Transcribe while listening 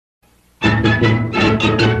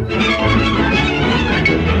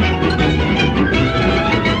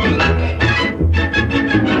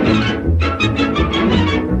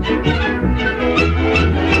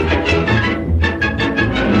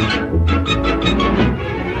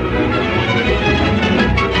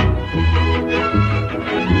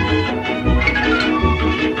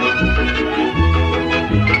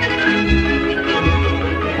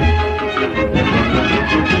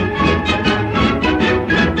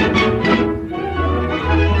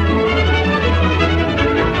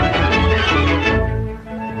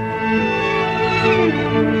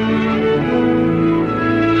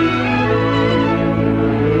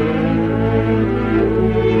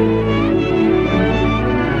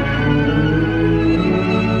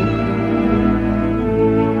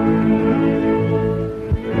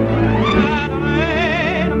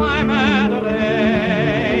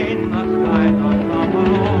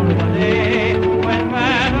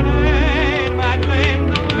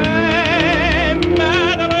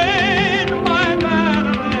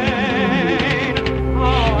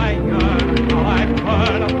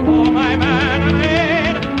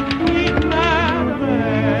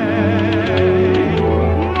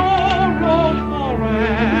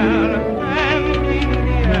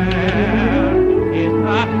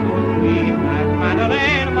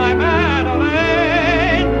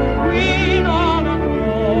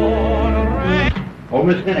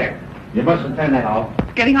You mustn't turn that off.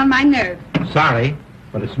 It's getting on my nerves. Sorry,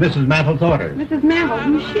 but it's Mrs. Mantle's orders. Mrs. Mantle,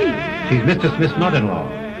 who's she? She's Mr. Smith's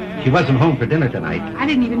mother-in-law. She wasn't home for dinner tonight. I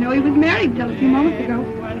didn't even know he was married till a few moments ago.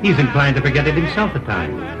 He's inclined to forget it himself at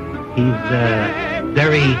times. He's,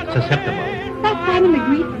 very susceptible. That Simon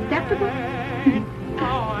agrees susceptible?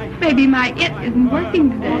 Maybe my it isn't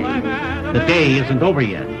working today. The day isn't over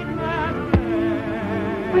yet.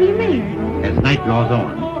 What do you mean? As night draws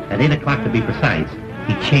on, at 8 o'clock to be precise,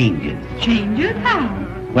 he changes. Changes? How?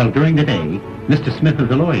 Well, during the day, Mr. Smith is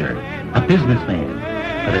a lawyer, a businessman.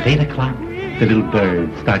 But at 8 o'clock, the little bird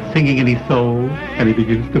starts singing in his soul, and he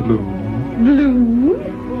begins to bloom.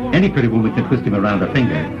 Bloom? Any pretty woman can twist him around her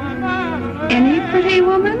finger. Any pretty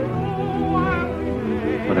woman?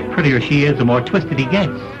 But the prettier she is, the more twisted he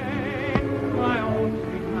gets.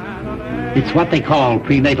 It's what they call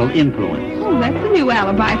prenatal influence. Oh, that's a new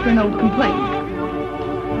alibi for an old complaint.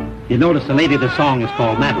 You notice the lady of the song is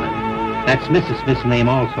called Madeline. That's Mrs. Smith's name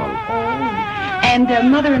also. And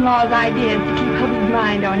mother-in-law's idea is to keep hubby's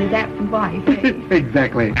mind on his absent wife.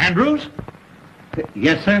 Exactly. Andrews?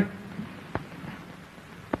 Yes, sir?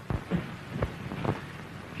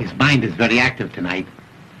 His mind is very active tonight.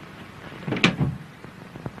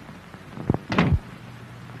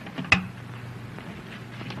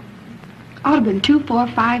 Ought to have been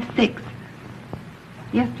 2456.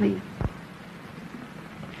 Yes, please.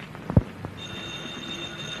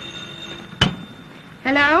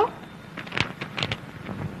 Hello?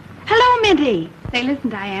 Hello, Minty. Say, listen,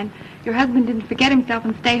 Diane. Your husband didn't forget himself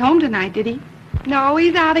and stay home tonight, did he? No,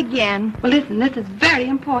 he's out again. Well, listen, this is very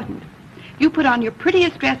important. You put on your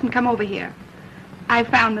prettiest dress and come over here. I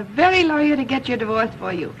found the very lawyer to get your divorce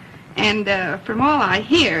for you. And from all I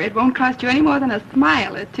hear, it won't cost you any more than a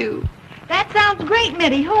smile or two. That sounds great,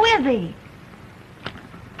 Mitty. Who is he?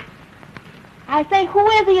 I say, who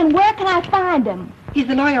is he and where can I find him? He's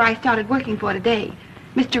the lawyer I started working for today.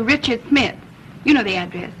 Mr. Richard Smith. You know the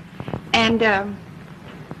address. And,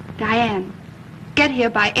 Diane, get here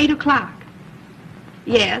by 8 o'clock.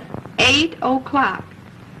 Yes, 8 o'clock.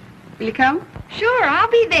 Will you come? Sure, I'll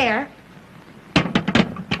be there.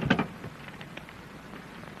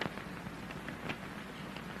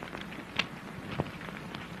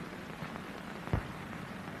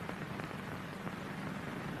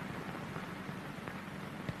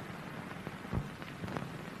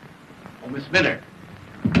 Oh, Miss Miller.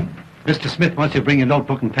 Mr. Smith wants you to bring your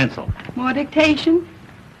notebook and pencil. More dictation?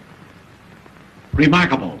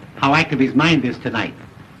 Remarkable how active his mind is tonight.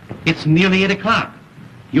 It's nearly 8 o'clock.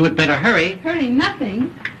 You had better hurry. Hurry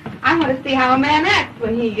nothing. I want to see how a man acts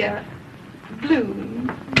when he, blooms.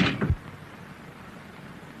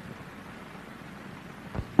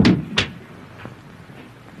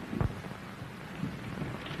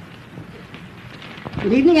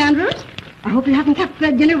 Good evening, Andrews. I hope you haven't kept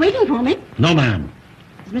dinner waiting for me. No, ma'am.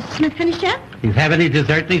 Is Mr. Smith finished yet? He's having his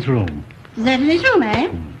dessert in his room. Dessert in his room, eh?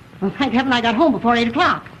 Well, thank heaven I got home before 8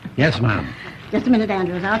 o'clock. Yes, ma'am. Just a minute,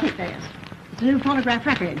 Andrews. I'll take this. It's a new phonograph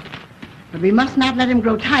record. But we must not let him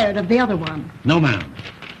grow tired of the other one. No, ma'am.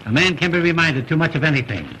 A man can be reminded too much of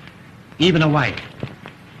anything. Even a wife.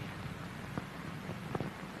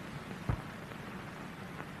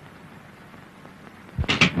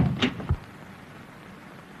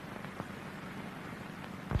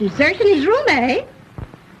 He's searching his room, eh?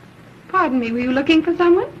 Pardon me, were you looking for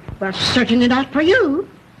someone? Well, certainly not for you.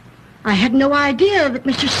 I had no idea that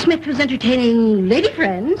Mr. Smith was entertaining lady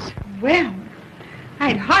friends. Well,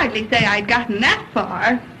 I'd hardly say I'd gotten that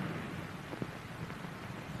far.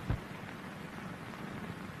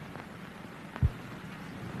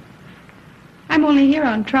 I'm only here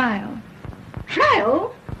on trial.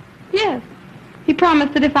 Trial? Yes. He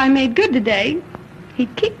promised that if I made good today,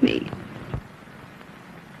 he'd keep me.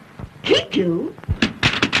 Keep you?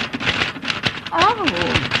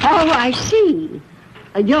 Oh, I see.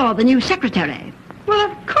 You're the new secretary.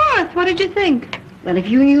 Well, of course. What did you think? Well, if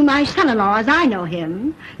you knew my son-in-law as I know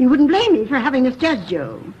him, you wouldn't blame me for having misjudged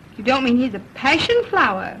you. You don't mean he's a passion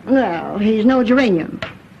flower? No, he's no geranium.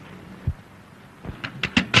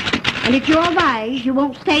 And if you're wise, you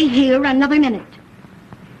won't stay here another minute.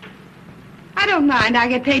 I don't mind. I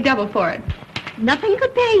get paid double for it. Nothing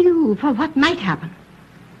could pay you for what might happen.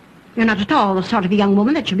 You're not at all the sort of a young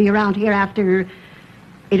woman that should be around here after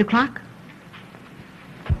 8 o'clock.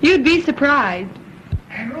 You'd be surprised.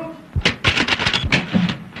 Andrew?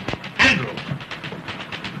 Andrew!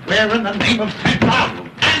 Where in the name of St. Paul?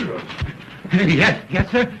 Andrew! Yes,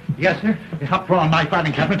 sir. Yes, sir. The top drawer on my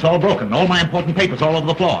filing cabinet's all broken. All my important papers all over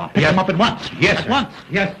the floor. Pick them up at once. Yes, sir. At once.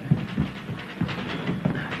 Yes, sir.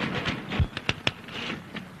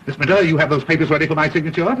 Miss Minter, you have those papers ready for my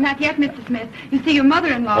signature? Not yet, Mr. Smith. You see, your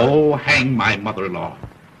mother-in-law... Oh, hang my mother-in-law.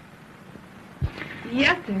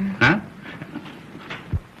 Yes, sir. Huh?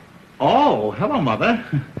 Oh, hello, Mother.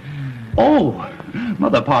 Oh,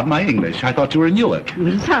 Mother, pardon my English. I thought you were in Newark.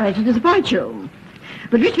 I'm sorry to disappoint you.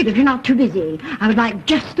 But, Richard, if you're not too busy, I would like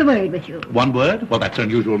just a word with you. One word? Well, that's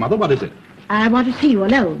unusual, Mother. What is it? I want to see you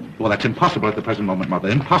alone. Well, that's impossible at the present moment, Mother.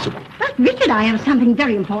 Impossible. But, Richard, I have something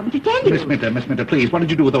very important to tell you. Miss Minter, please, what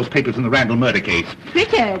did you do with those papers in the Randall murder case?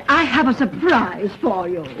 Richard, I have a surprise for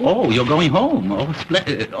you. Oh, you're going home. Oh,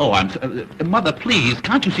 splendid. Oh, Mother, please,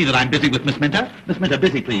 can't you see that I'm busy with Miss Minter? Miss Minter,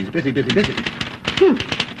 busy, please. Busy. Busy.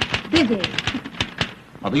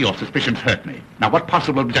 Mother, your suspicions hurt me. Now, what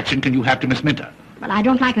possible objection can you have to Miss Minter? Well, I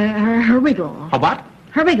don't like her wiggle. Her what?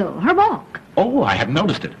 Her wiggle, her walk. Oh, I hadn't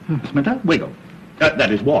noticed it. Miss Minter, wiggle.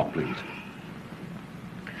 That is walk, please.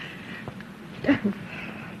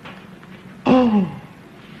 Oh,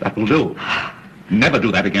 that will do. Never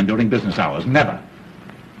do that again during business hours. Never.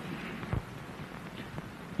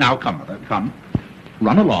 Now, come, Mother, come.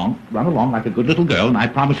 Run along like a good little girl, and I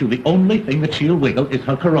promise you the only thing that she'll wiggle is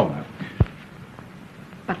her corona.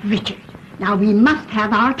 But, Richard, now we must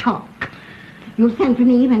have our talk. You'll send for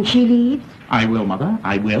me when she leaves? I will, Mother.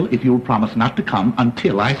 I will, if you'll promise not to come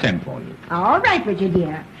until I send for you. All right, Richard,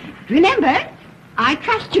 dear. Remember, I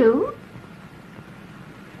trust you.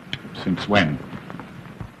 Since when?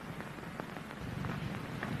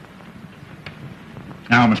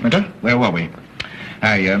 Now, Miss Minter, where were we?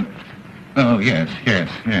 Oh, yes.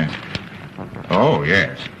 Oh,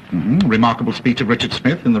 yes. Remarkable speech of Richard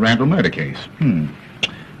Smith in the Randall murder case.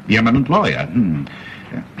 The eminent lawyer.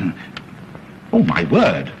 Oh, my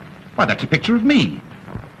word. Why, that's a picture of me.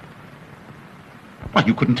 Why,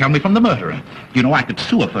 you couldn't tell me from the murderer. You know, I could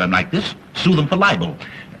sue a firm like this, sue them for libel.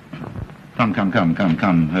 Come,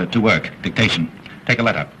 to work. Dictation. Take a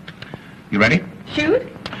letter. You ready? Shoot?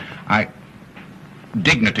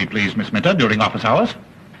 Dignity, please, Miss Minter, during office hours.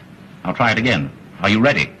 I'll try it again. Are you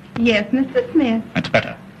ready? Yes, Mr. Smith. That's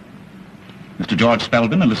better. Mr. George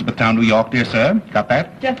Spelden, Elizabethtown, New York, dear sir. Got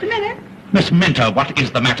that? Just a minute. Miss Minter, what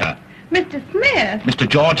is the matter? Mr. Smith. Mr.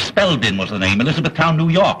 George Spelden was the name, Elizabethtown, New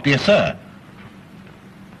York, dear sir.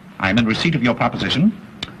 I am in receipt of your proposition,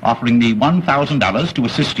 offering me $1,000 to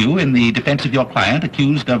assist you in the defense of your client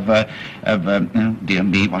accused of dear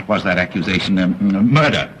me, what was that accusation?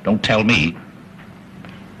 Murder. Don't tell me.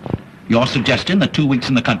 Your suggestion that 2 weeks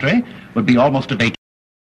in the country would be almost a day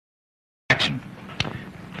action.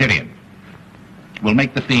 Period. We'll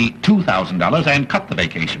make the fee $2,000 and cut the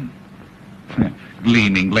vacation.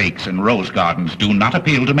 Gleaming lakes and rose gardens do not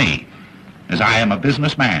appeal to me, as I am a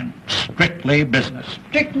businessman. Strictly business.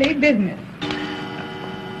 Strictly business.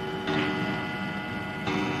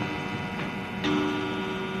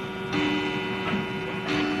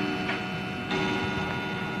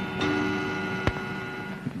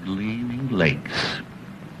 Gleaming lakes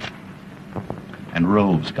and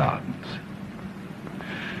rose gardens.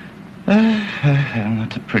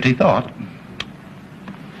 That's a pretty thought.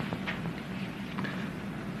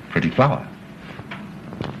 Pretty flower.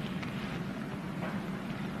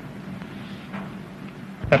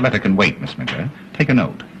 That letter can wait, Miss Minter. Take a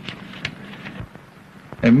note.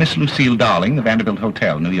 Miss Lucille Darling, the Vanderbilt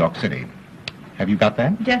Hotel, New York City. Have you got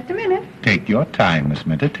that? Just a minute. Take your time, Miss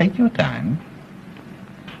Minter. Take your time.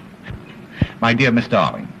 My dear Miss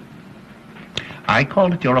Darling, I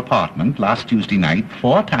called at your apartment last Tuesday night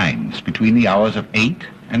 4 times between the hours of 8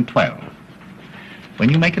 and 12. When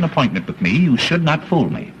you make an appointment with me, you should not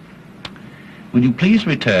fool me. Will you please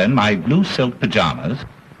return my blue silk pajamas,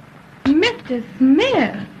 Mr.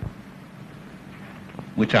 Smith.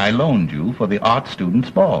 which I loaned you for the art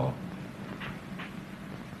students' ball?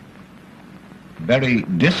 Very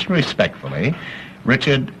disrespectfully,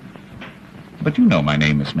 Richard... But you know my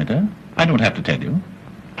name, Miss Minter. I don't have to tell you.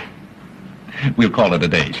 We'll call it a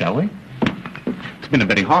day, shall we? It's been a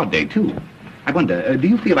very hard day, too. I wonder, do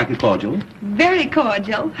you feel like a cordial? Very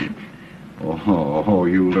cordial. Oh,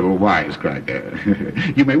 you little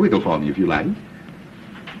wisecracker. You may wiggle for me if you like.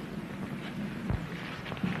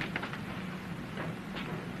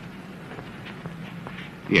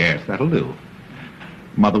 Yes, that'll do.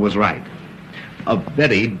 Mother was right. A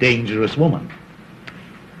very dangerous woman.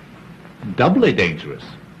 Doubly dangerous.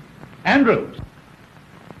 Andrews.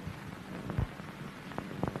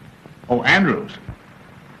 Oh, Andrews.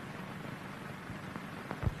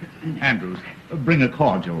 Andrews, bring a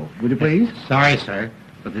cordial, will you please? Sorry, sir,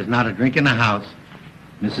 but there's not a drink in the house.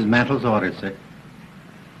 Mrs. Mantle's orders, sir.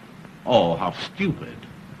 Oh, how stupid.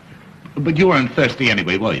 But you weren't thirsty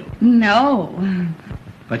anyway, were you? No.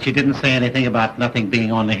 But she didn't say anything about nothing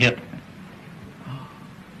being on the hip.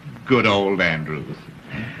 Good old Andrews.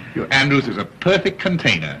 Your Andrews is a perfect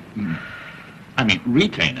container. I mean,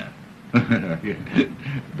 retainer.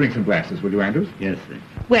 Bring some glasses, will you, Andrews? Yes, sir.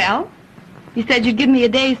 Well, you said you'd give me a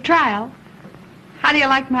day's trial. How do you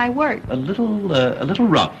like my work? A little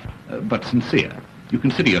rough, but sincere. You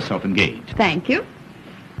consider yourself engaged. Thank you.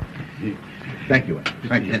 Thank you, Andrews.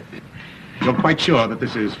 Thank you. You're quite sure that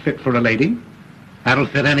this is fit for a lady? That'll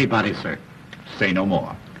fit anybody, sir. Say no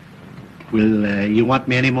more. Will you want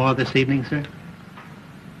me any more this evening, sir?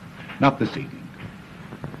 Not this evening.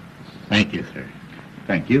 Thank you, sir.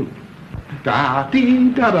 Thank you.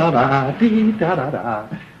 Da-dee-da-da-da-dee-da-da-da.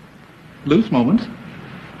 Loose moments.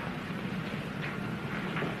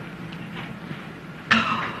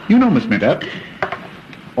 You know, Miss Minter,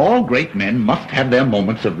 all great men must have their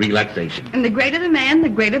moments of relaxation. And the greater the man, the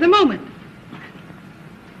greater the moment.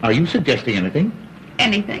 Are you suggesting anything?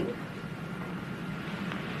 Anything.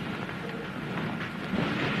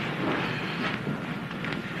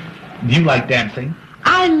 Do you like dancing?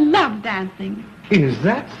 I love dancing. Is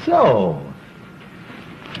that so?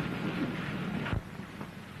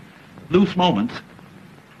 Loose moments.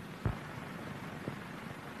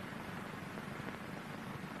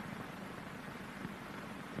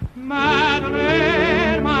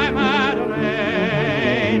 Madeline, my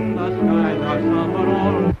Madeline, the skies are somber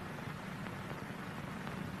all.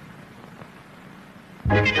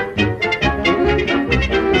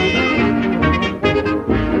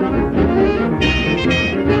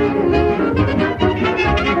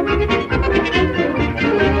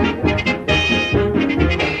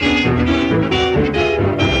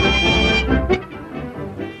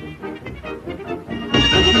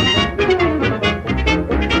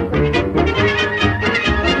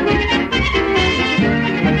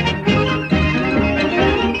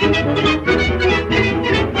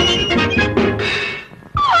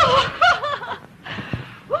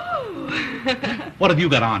 What have you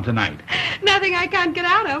got on tonight? Nothing I can't get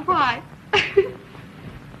out of. Why?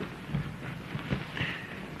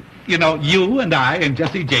 You know, you and I and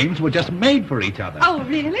Jesse James were just made for each other. Oh,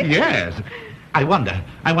 really? Yes. I wonder,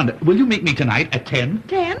 will you meet me tonight at 10?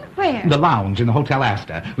 10? Where? The lounge in the Hotel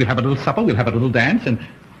Astor. We'll have a little supper, we'll have a little dance, and...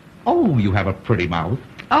 Oh, you have a pretty mouth.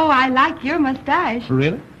 Oh, I like your mustache.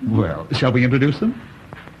 Really? Well, shall we introduce them?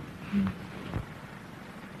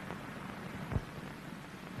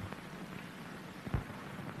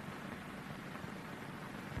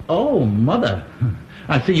 Oh, Mother.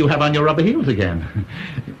 I see you have on your rubber heels again.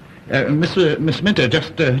 Miss Minter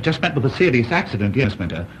just met with a serious accident. Yes,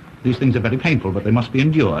 Minter. These things are very painful, but they must be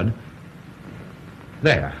endured.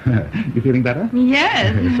 There. You feeling better?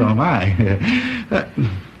 Yes. So am I.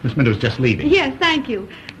 Miss Minter's just leaving. Yes, thank you.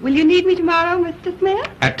 Will you need me tomorrow, Mr. Smith?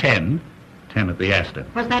 At 10. 10 at the Astor.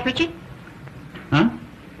 Was that Richie? Huh?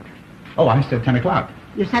 Oh, I said 10 o'clock.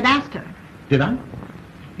 You said Astor. Did I?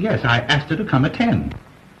 Yes, I asked her to come at 10.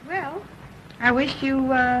 Well, I wish you,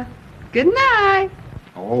 good night.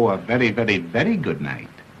 Oh, a very, very, very good night.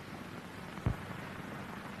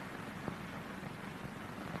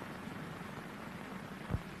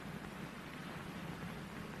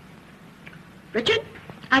 Richard,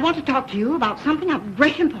 I want to talk to you about something of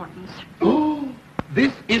great importance. Oh,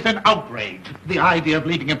 this is an outrage. The idea of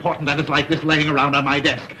leaving important letters like this laying around on my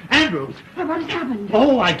desk. Andrews! What has happened?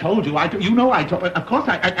 Oh, I told you. You know I told... Of course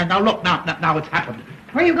and now look, now it's happened.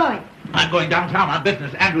 Where are you going? I'm going downtown on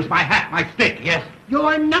business. Andrews, my hat, my stick, yes.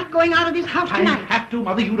 You're not going out of this house I tonight. have to,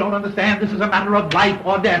 Mother. You don't understand. This is a matter of life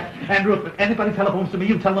or death. Andrew, if anybody telephones to me,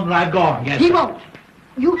 you tell them that I've gone. Yes, He sir. won't.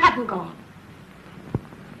 You haven't gone.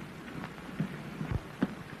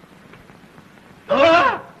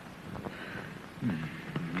 Ah!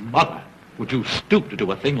 Mother, would you stoop to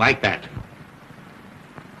do a thing like that?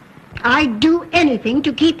 I'd do anything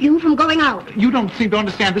to keep you from going out. You don't seem to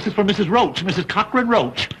understand. This is for Mrs. Roach, Mrs. Cochran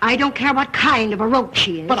Roach. I don't care what kind of a roach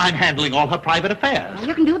she is. But I'm handling all her private affairs.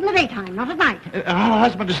 You can do it in the daytime, not at night. Her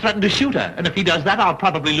husband has threatened to shoot her, and if he does that, I'll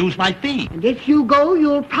probably lose my fee. And if you go,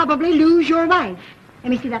 you'll probably lose your wife. Let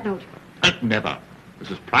me see that note. Never. This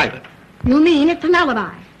is private. You mean it's an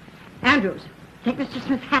alibi? Andrews, take Mr.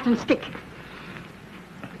 Smith's hat and stick.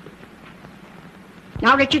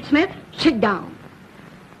 Now, Richard Smith, sit down.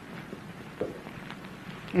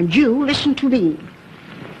 And you listen to me.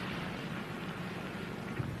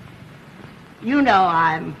 You know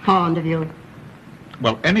I'm fond of you.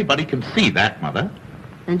 Well, anybody can see that, Mother.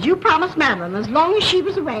 And you promised Madeline, as long as she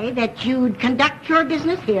was away, that you'd conduct your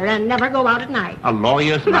business here and never go out at night. A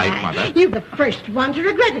lawyer's life, Mother. You're the first one to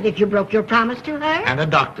regret it if you broke your promise to her. And a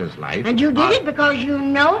doctor's life. And you did it because you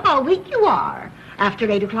know how weak you are after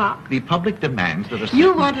 8 o'clock. The public demands that a certain...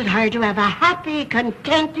 You wanted her to have a happy,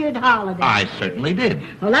 contented holiday. I certainly did.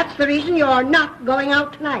 Well, that's the reason you're not going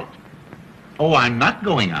out tonight. Oh, I'm not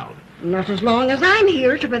going out. Not as long as I'm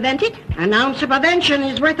here to prevent it. An ounce of prevention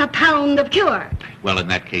is worth a pound of cure. Well, in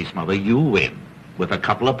that case, Mother, you win, with a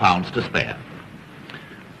couple of pounds to spare.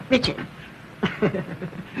 Richard,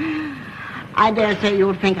 I dare say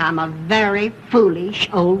you'll think I'm a very foolish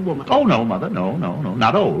old woman. Oh, no, Mother, no,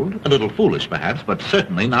 not old. A little foolish, perhaps, but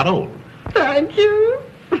certainly not old. Thank you.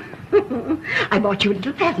 I bought you a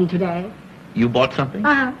little present today. You bought something?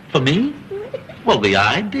 Uh-huh. For me? Well, the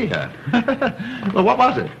idea. Well, what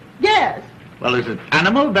was it? Yes. Well, is it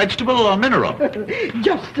animal, vegetable, or mineral?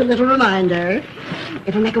 Just a little reminder.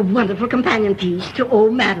 It'll make a wonderful companion piece to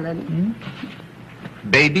old Madeline.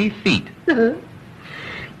 Baby feet.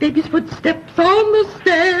 Baby's footsteps on the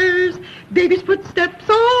stairs. Baby's footsteps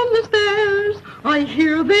on the stairs. I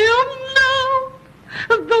hear them now.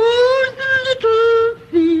 Those little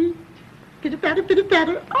feet. Pitter-patter,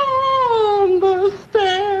 pitter-patter on the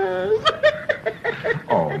stairs.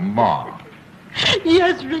 Oh, Ma.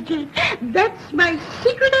 Yes, Richard. That's my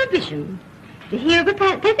secret ambition. To hear the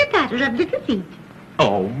patter-patter of little feet.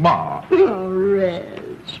 Oh, Ma. Oh, Reg.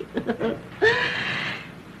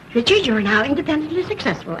 Richard, you're now independently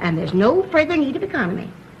successful, and there's no further need of economy.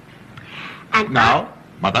 And Now,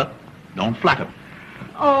 Mother, don't flatter.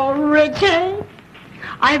 Oh, Richard,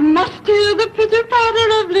 I must hear the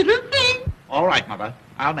pitter-patter of little feet. All right, Mother.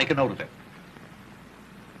 I'll make a note of it.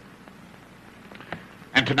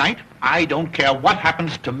 And tonight, I don't care what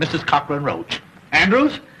happens to Mrs. Cochran Roach.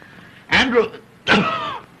 Andrews? Andrew...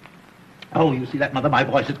 Oh, you see that, Mother? My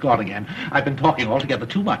voice is gone again. I've been talking altogether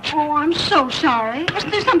too much. Oh, I'm so sorry. Is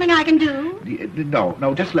there something I can do?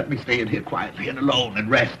 No, just let me stay in here quietly and alone and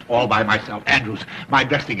rest all by myself. Andrews, my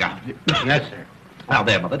dressing gown. Yes, sir. Now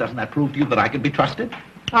there, Mother, doesn't that prove to you that I can be trusted?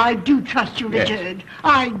 I do trust you, Yes. Richard.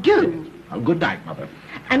 I do. Oh, good night, Mother.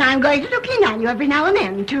 And I'm going to look in on you every now and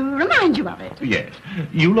then to remind you of it. Yes,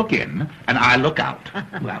 you look in and I look out.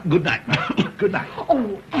 Well, good night. Good night.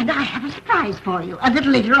 Oh, and I have a surprise for you a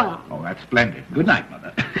little later on. Oh, that's splendid. Good night,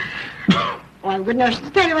 Mother. Oh, I'm good enough to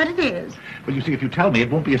tell you what it is. Well, you see, if you tell me, it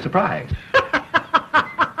won't be a surprise.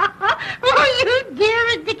 Oh, you dear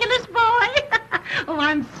ridiculous boy. Oh,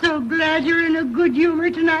 I'm so glad you're in a good humor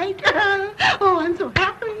tonight. Oh, I'm so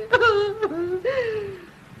happy.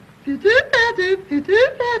 Pitter-patter,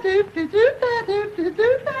 pitter-patter, pitter-patter,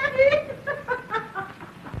 pitter-patter.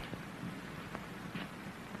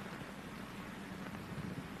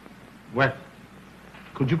 Well,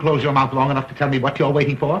 could you close your mouth long enough to tell me what you're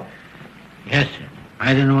waiting for? Yes, sir.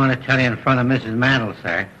 I didn't want to tell you in front of Mrs. Mantle,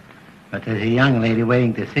 sir, but there's a young lady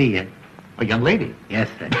waiting to see you. A young lady? Yes,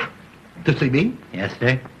 sir. To see me? Yes,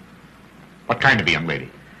 sir. What kind of a young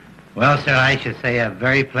lady? Well, sir, I should say a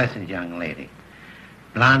very pleasant young lady.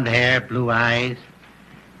 Blonde hair, blue eyes,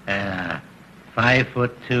 5'2",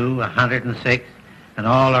 106, and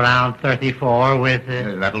all around 34 with...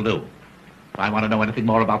 That'll do. If I want to know anything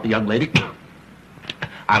more about the young lady,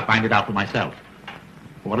 I'll find it out for myself.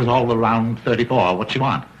 What is all around 34? What's she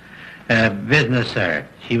want? Business, sir.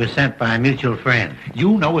 She was sent by a mutual friend.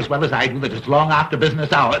 You know as well as I do that it's long after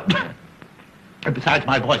business hour. And besides,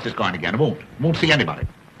 my voice is gone again. I won't see anybody.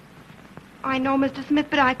 I know, Mr. Smith,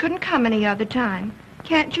 but I couldn't come any other time.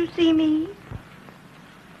 Can't you see me?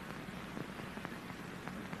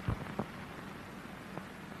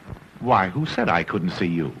 Why, who said I couldn't see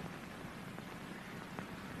you?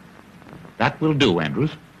 That will do, Andrews.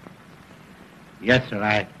 Yes, sir.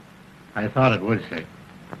 I thought it would, sir.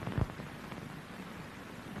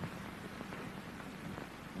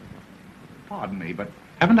 Pardon me, but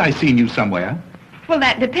haven't I seen you somewhere? Well,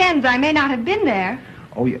 that depends. I may not have been there.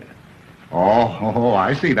 Oh, yeah. Oh,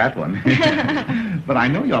 I see that one. But I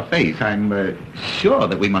know your face. I'm sure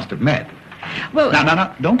that we must have met. Well,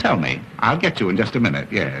 No, don't tell me. I'll get you in just a minute,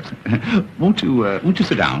 yes. Won't you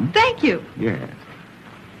sit down? thank you. Yes.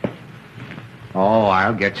 Oh,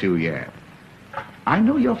 I'll get you, yeah. I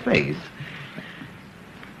know your face.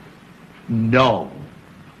 No.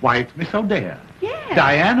 Why, it's Miss O'Dare. Yes.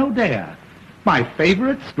 Diane O'Dare. My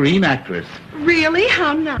favorite screen actress. Really?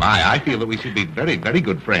 How nice. My, I feel that we should be very, very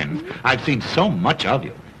good friends. I've seen so much of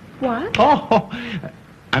you. What? Oh,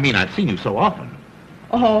 I mean, I've seen you so often.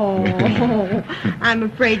 Oh, I'm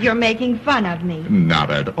afraid you're making fun of me.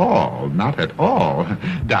 Not at all, not at all.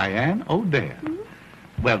 Diane O'Dare.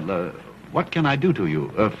 Well, what can I do to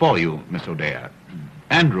you, for you, Miss O'Dare?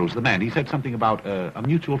 Andrews, the man, he said something about a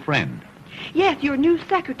mutual friend. Yes, your new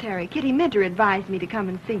secretary, Kitty Minter, advised me to come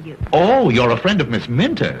and see you. Oh, you're a friend of Miss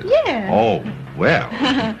Minter's? Yes. Oh, well.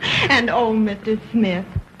 And oh, Mr. Smith,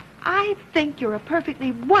 I think you're a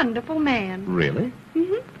perfectly wonderful man. Really?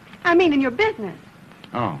 I mean, in your business.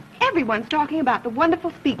 Oh. Everyone's talking about the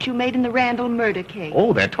wonderful speech you made in the Randall murder case.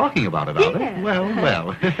 Oh, they're talking about it, are they? Yes.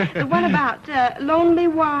 Well. The one about lonely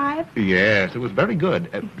wives. Yes, it was very good.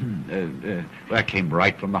 That came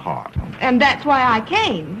right from the heart. And that's why I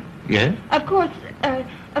came. Yes? Of course,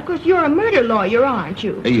 you're a murder lawyer, aren't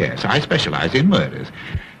you? Yes, I specialize in murders.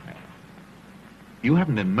 You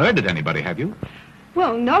haven't murdered anybody, have you?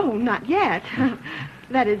 Well, no, not yet.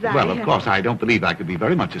 That is, Well, of course, I don't believe I could be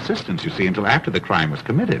very much assistance, you see, until after the crime was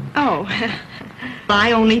committed. Oh.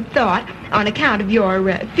 I only thought, on account of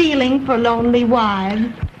your feeling for lonely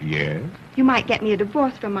wives, Yes? you might get me a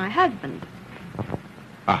divorce from my husband.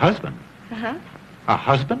 A husband? Uh-huh. A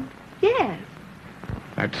husband? Yes.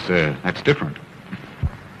 That's different.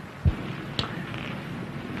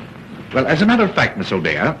 Well, as a matter of fact, Miss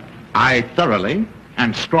O'Dare, I thoroughly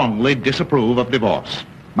and strongly disapprove of divorce.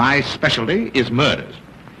 My specialty is murders.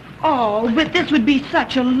 Oh, but this would be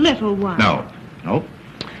such a little one. No.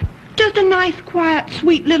 Just a nice, quiet,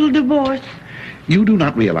 sweet little divorce. You do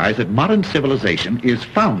not realize that modern civilization is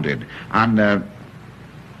founded on the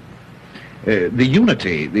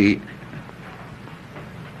unity,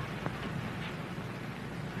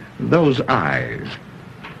 those eyes.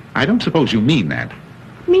 I don't suppose you mean that.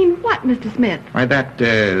 Mean what, Mr. Smith? Why, that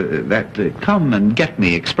come and get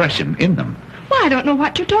me expression in them. Well, I don't know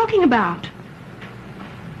what you're talking about.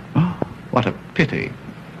 Oh, what a pity.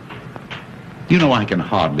 You know, I can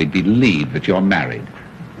hardly believe that you're married.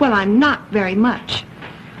 Well, I'm not very much.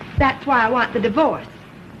 That's why I want the divorce.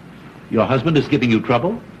 Your husband is giving you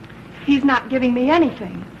trouble? He's not giving me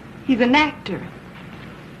anything. He's an actor.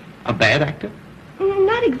 A bad actor?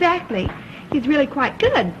 Not exactly. He's really quite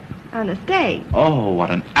good on the stage. Oh,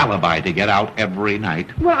 what an alibi to get out every night.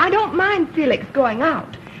 Well, I don't mind Felix going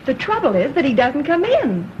out. The trouble is that he doesn't come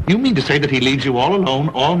in. You mean to say that he leaves you all alone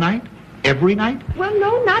all night? Every night? Well,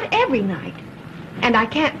 no, not every night. And I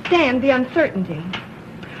can't stand the uncertainty.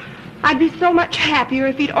 I'd be so much happier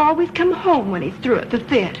if he'd always come home when he's through at the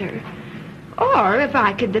theater. Or if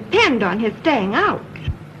I could depend on his staying out.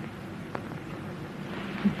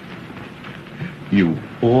 You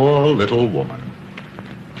poor little woman.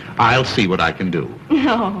 I'll see what I can do.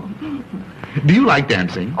 No. Do you like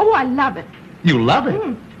dancing? Oh, I love it. You love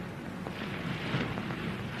it?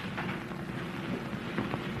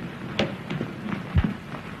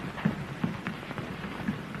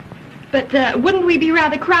 But wouldn't we be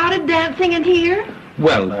rather crowded dancing in here?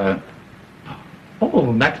 Well,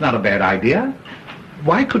 oh, that's not a bad idea.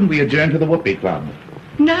 Why couldn't we adjourn to the Whoopee Club?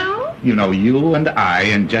 No? You know, you and I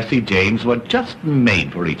and Jesse James were just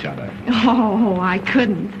made for each other. Oh, I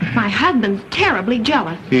couldn't. My husband's terribly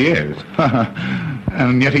jealous. He is.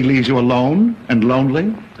 And yet he leaves you alone and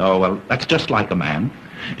lonely? Oh, well, that's just like a man.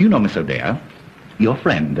 Do you know, Miss O'Dare, your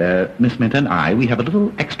friend, Miss Minter and I, we have a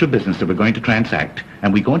little extra business that we're going to transact,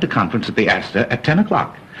 and we go into conference at the Astor at 10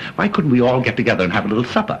 o'clock. Why couldn't we all get together and have a little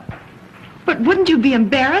supper? But wouldn't you be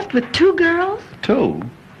embarrassed with two girls? Two?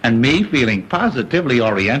 And me feeling positively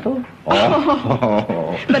oriental?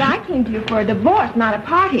 Oh. But I came to you for a divorce, not a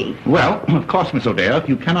party. Well, of course, Miss O'Dare, if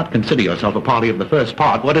you cannot consider yourself a party of the first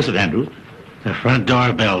part, what is it, Andrews? The front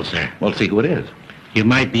door bell, sir. Well, see who it is. You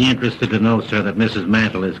might be interested to know, sir, that Mrs.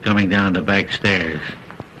 Mantle is coming down the back stairs.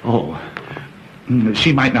 Oh.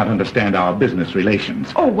 She might not understand our business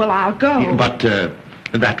relations. Oh, well, I'll go. But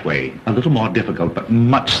that way, a little more difficult, but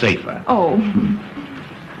much safer. Oh.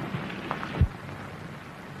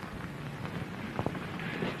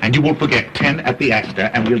 And you won't forget 10 at the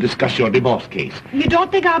Astor, and we'll discuss your divorce case. You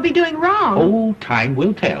don't think I'll be doing wrong? Oh, time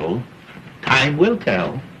will tell. Time will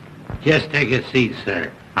tell. Just take a seat,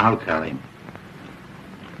 sir. I'll tell him.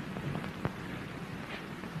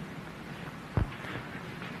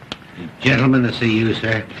 Gentleman to see you,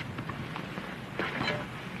 sir.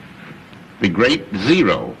 The great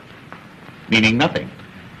zero, meaning nothing.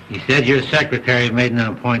 He said your secretary made an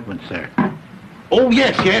appointment, sir. Oh,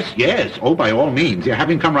 yes. Oh, by all means. Yeah, have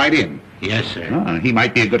him come right in. Yes, sir. He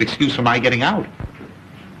might be a good excuse for my getting out.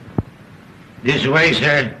 This way,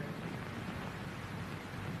 sir.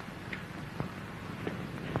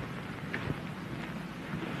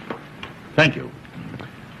 Thank you.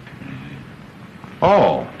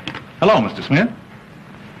 Oh, hello, Mr. Smith.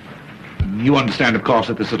 You understand, of course,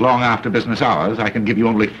 that this is long after business hours. I can give you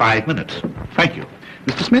only 5 minutes. Thank you.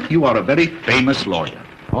 Mr. Smith, you are a very famous lawyer.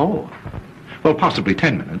 Oh. Well, possibly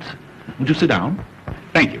 10 minutes. Would you sit down?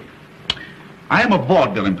 Thank you. I am a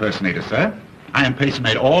vaudeville impersonator, sir. I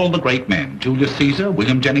impersonate all the great men. Julius Caesar,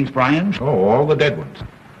 William Jennings Bryan. Oh, all the dead ones.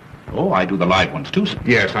 Oh, I do the live ones, too, sir.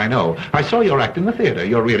 Yes, I know. I saw your act in the theater.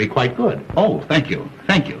 You're really quite good. Oh, thank you.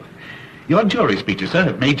 Thank you. Your jury speeches, sir,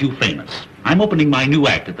 have made you famous. I'm opening my new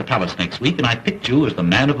act at the Palace next week, and I picked you as the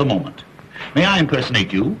man of the moment. May I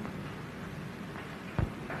impersonate you?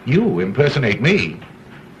 You impersonate me?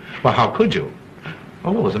 Well, how could you?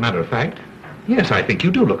 Oh, as a matter of fact, yes, I think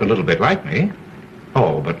you do look a little bit like me.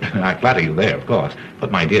 Oh, but I flatter you there, of course.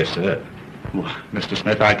 But, my dear sir, well, Mr.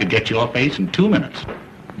 Smith, I could get your face in 2 minutes.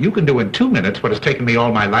 You can do in 2 minutes what has taken me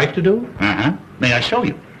all my life to do? Uh-huh. May I show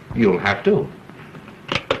you? You'll have to.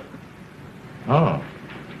 Oh.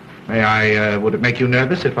 May I, would it make you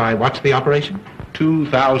nervous if I watched the operation?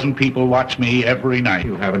 2,000 people watch me every night.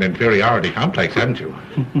 You have an inferiority complex, haven't you?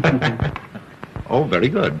 Oh, very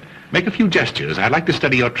good. Make a few gestures. I'd like to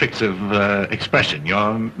study your tricks of expression,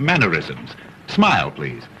 your mannerisms. Smile,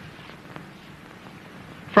 please.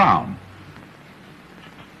 Frown.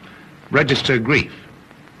 Register grief.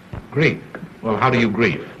 Grief? Well, how do you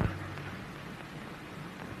grieve?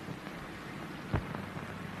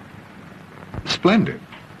 Splendid.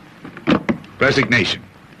 Resignation.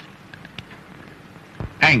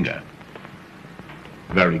 Anger.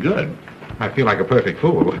 Very good. I feel like a perfect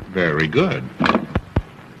fool. Very good.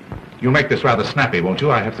 You'll make this rather snappy, won't you?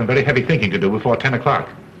 I have some very heavy thinking to do before 10 o'clock.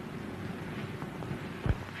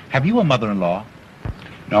 Have you a mother-in-law?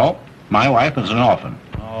 No. My wife is an orphan.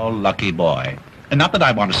 Oh, lucky boy. And not that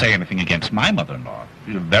I want to say anything against my mother-in-law.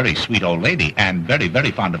 She's a very sweet old lady and very, very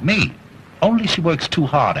fond of me. Only she works too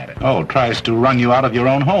hard at it. Oh, tries to run you out of your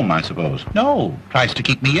own home, I suppose. No, tries to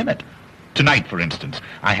keep me in it. Tonight, for instance,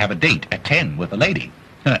 I have a date at 10 with a lady.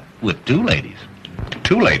 With 2 ladies.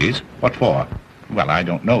 2 ladies? What for? Well, I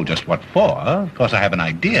don't know just what for. Of course, I have an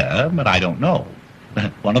idea, but I don't know.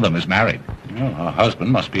 One of them is married. Oh, her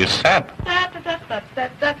husband must be a sap.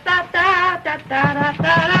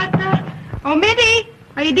 Oh, Minnie,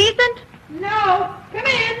 are you decent? No. Come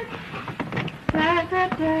in.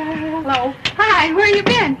 Hello. Hi, where you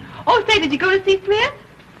been? Oh, say, did you go to see Smith?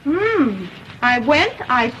 I went,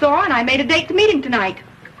 I saw, and I made a date to meet him tonight.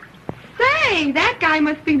 Say, that guy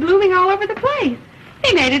must be blooming all over the place.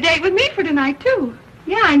 He made a date with me for tonight, too.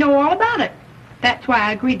 Yeah, I know all about it. That's why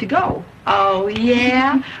I agreed to go. Oh,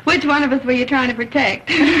 yeah? Which one of us were you trying to protect?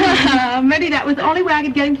 Mitty, that was the only way I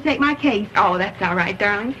could get him to take my case. Oh, that's all right,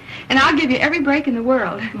 darling. And I'll give you every break in the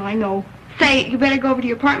world. I know. Say, you better go over to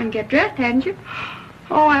your apartment and get dressed, hadn't you?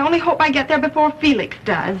 Oh, I only hope I get there before Felix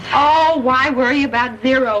does. Oh, why worry about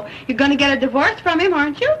Zero? You're going to get a divorce from him,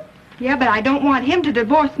 aren't you? Yeah, but I don't want him to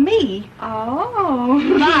divorce me. Oh.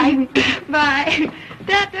 Bye. Bye.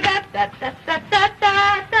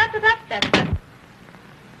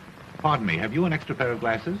 Pardon me, have you an extra pair of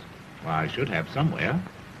glasses? Well, I should have somewhere.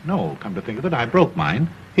 No, come to think of it, I broke mine.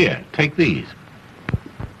 Here, take these.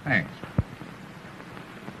 Thanks.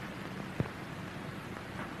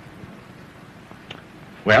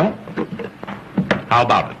 Well, how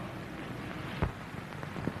about it?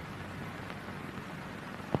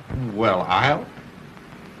 Well,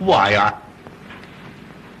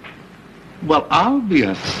 I'll be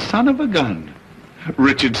a son of a gun.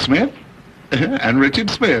 Richard Smith and Richard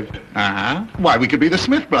Smith. Uh-huh. Why, we could be the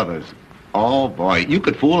Smith brothers. Oh, boy, you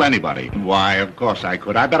could fool anybody. Why, of course I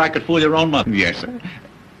could. I bet I could fool your own mother. Yes, sir.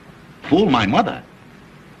 Fool my mother?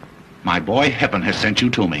 My boy, heaven has sent you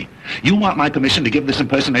to me. You want my permission to give this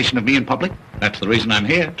impersonation of me in public? That's the reason I'm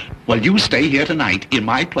here. Well, you stay here tonight in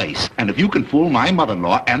my place, and if you can fool my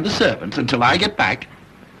mother-in-law and the servants until I get back,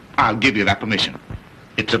 I'll give you that permission.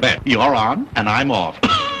 It's a bet. You're on, and I'm off.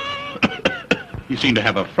 You seem to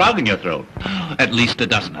have a frog in your throat. At least a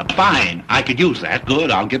dozen of them. Fine. I could use that.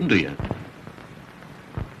 Good. I'll give them to you.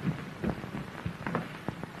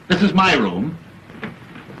 This is my room.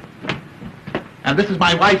 And this is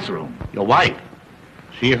my wife's room. Your wife?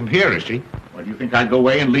 She isn't here, is she? Well, do you think I'd go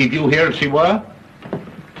away and leave you here if she were?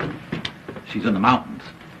 She's in the mountains.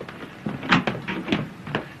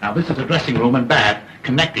 Now, this is a dressing room and bath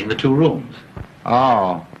connecting the two rooms.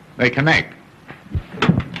 Oh, they connect.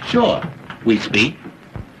 Sure. We speak.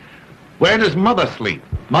 Where does Mother sleep?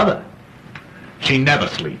 Mother. She never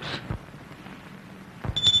sleeps.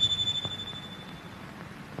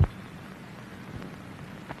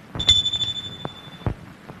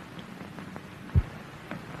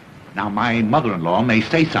 Now, my mother-in-law may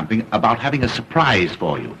say something about having a surprise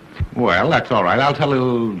for you. Well, that's all right. I'll tell her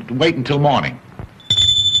to wait until morning.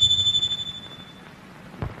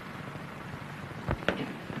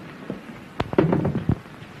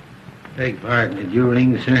 Beg pardon, did you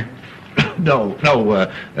ring, sir? No,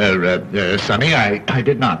 Sonny, I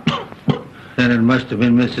did not. Then it must have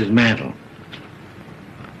been Mrs. Mantle.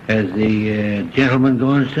 Has the gentleman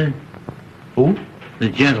gone, sir? Who? The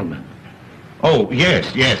gentleman. Oh,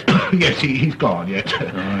 yes. Yes, he's gone, yes. All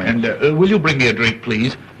right. And will you bring me a drink,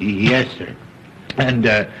 please? Yes, sir. And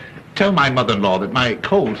tell my mother-in-law that my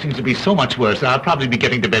cold seems to be so much worse, I'll probably be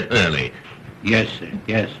getting to bed early. Yes, sir.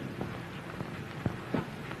 Yes.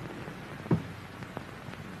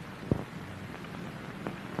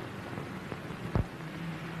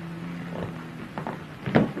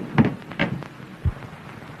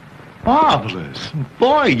 Marvelous.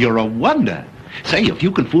 Boy, you're a wonder. Say, if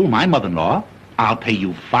you can fool my mother-in-law, I'll pay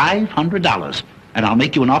you $500, and I'll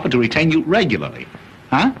make you an offer to retain you regularly.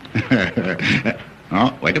 Huh?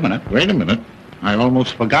 Oh, wait a minute. I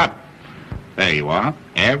almost forgot. There you are.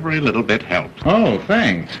 Every little bit helps. Oh,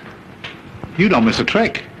 thanks. You don't miss a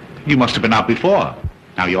trick. You must have been out before.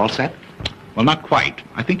 Now, you all set? Well, not quite.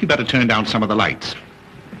 I think you better turn down some of the lights.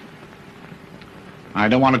 I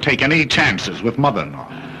don't want to take any chances with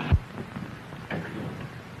mother-in-law.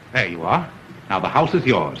 There you are. Now, the house is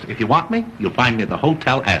yours. If you want me, you'll find me at the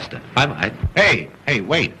Hotel Astor. Bye-bye. Hey,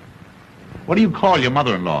 wait. What do you call your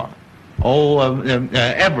mother-in-law? Oh,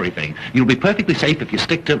 everything. You'll be perfectly safe if you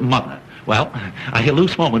stick to mother. Well, I hear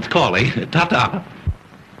loose moments calling. Ta-ta.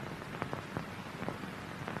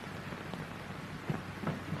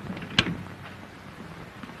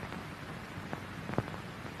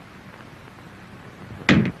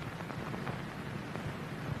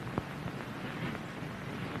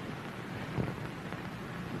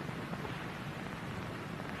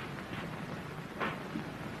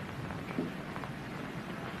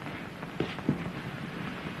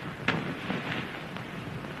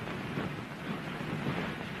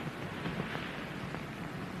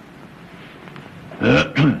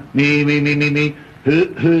 Me. Me.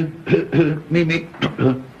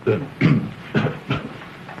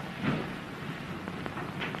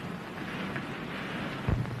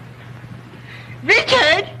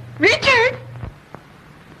 Richard!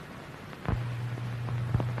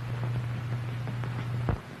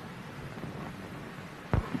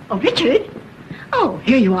 Oh, Richard? Oh,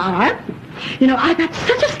 here you are. You know, I got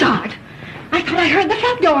such a start. I thought I heard the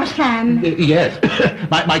front door slam. Yes.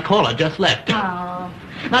 my caller just left. Oh.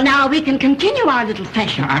 Well, now we can continue our little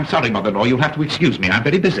session. I'm sorry, mother-in-law. You'll have to excuse me. I'm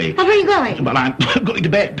very busy. Well, where are you going? Well, I'm going to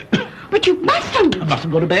bed. But you mustn't. I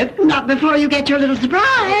mustn't go to bed? Not before you get your little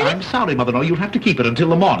surprise. I'm sorry, mother-in-law. You'll have to keep it until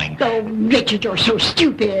the morning. Oh, Richard, you're so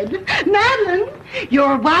stupid. Madeline,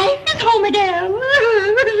 your wife is home again.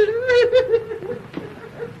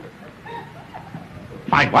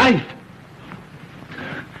 My wife?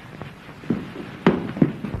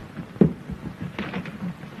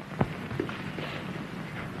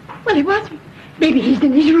 Well, he wasn't. Maybe he's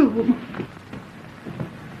in his room.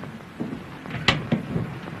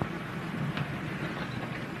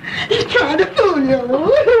 He's trying to fool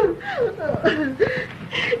you.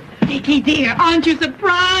 Dickie, dear, aren't you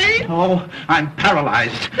surprised? Oh, I'm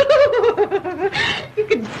paralyzed. You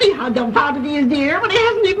can see how dumbfounded he is, dear, when he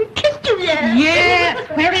hasn't even kissed you yet. Yes.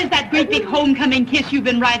 Where is that great big homecoming kiss you've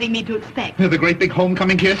been writing me to expect? The great big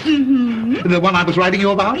homecoming kiss? Mm-hmm. The one I was writing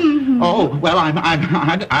you about? Mm-hmm. Oh, well,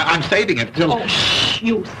 I'm saving it till... Oh, shh,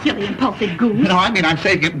 you silly, impulsive goose. No, I mean, I'm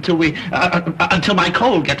saving it until until my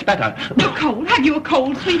cold gets better. Your cold? Have you a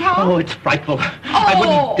cold, sweetheart? Oh, it's frightful. I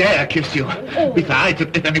wouldn't dare kiss you. Besides,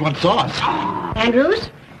 if anyone saw us. Andrews,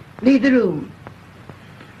 leave the room.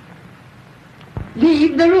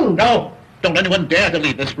 Leave the room. No, don't anyone dare to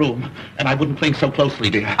leave this room. And I wouldn't cling so closely,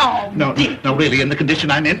 dear. Oh, no, dear. no, really, in the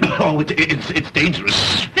condition I'm in, oh, it's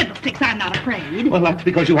dangerous. Fiddlesticks, I'm not not afraid. Well, that's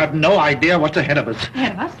because you have no idea what's ahead of us.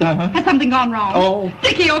 Ahead of us? Uh-huh. Has something gone wrong? Oh.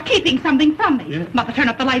 Dickie, you're keeping something from me. Yeah. Mother, turn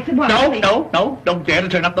up the lights at once. No, don't dare to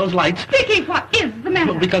turn up those lights. Dickie, what is the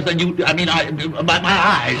matter? Well, because then my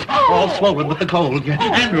eyes, all swollen with the cold.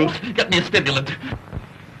 Andrews, get me a stimulant.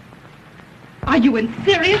 Are you in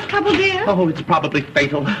serious trouble, dear? Oh, it's probably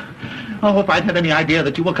fatal. Oh, if I'd had any idea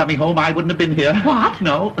that you were coming home, I wouldn't have been here. What?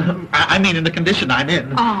 No, I mean in the condition I'm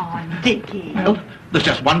in. Oh, Dickie. Well, there's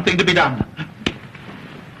just one thing to be done.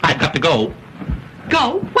 I've got to go.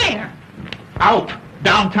 Go? Where? Out.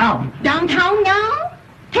 Downtown. Downtown now?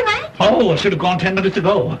 Tonight? Oh, I should have gone 10 minutes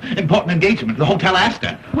ago. Important engagement, the Hotel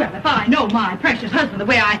Astor. Well, if I know my precious husband the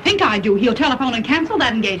way I think I do, he'll telephone and cancel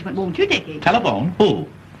that engagement, won't you, Dickie? Telephone? Who?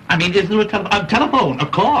 I mean, is there a telephone?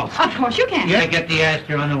 Of course. Of course you can. Yeah, get the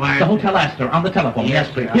Astor on the wire. The Hotel Astor, on the telephone. Yes,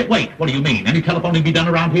 Yes, please. sir. Wait, what do you mean? Any telephoning be done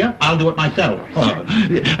around here? I'll do it myself.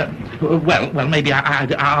 Well, maybe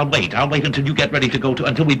I'll wait. I'll wait until you get ready to go to,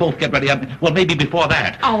 until we both get ready. Well, maybe before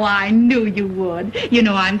that. Oh, I knew you would. You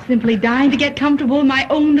know, I'm simply dying to get comfortable in my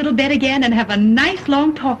own little bed again and have a nice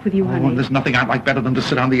long talk with you, honey. Oh, there's nothing I'd like better than to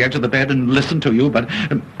sit on the edge of the bed and listen to you, but,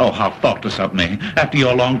 oh, how thoughtless of me. After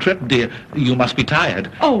your long trip, dear, you must be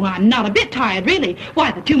tired. Oh, I'm not a bit tired, really.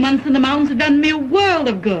 Why, the 2 months in the mountains have done me a world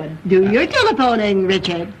of good. Do your telephoning,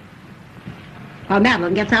 Richard. While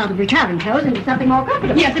Madeline gets out of her traveling clothes into something more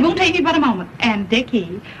comfortable. Yes, it won't take me but a moment. And,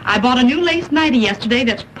 Dickie, I bought a new lace nightie yesterday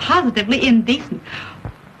that's positively indecent.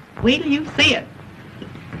 Wait till you see it.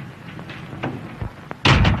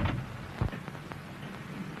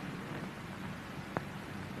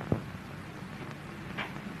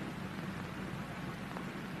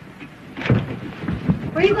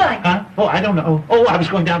 Where are you going? Huh? Oh, I don't know. Oh, I was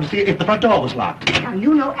going down to see if the front door was locked. Now,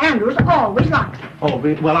 you know Andrews always locks it. Oh,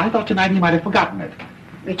 well, I thought tonight he might have forgotten it.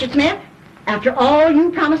 Richard Smith, after all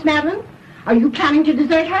you promised Madeline, are you planning to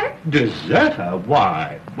desert her? Desert her?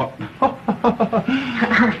 Why? What?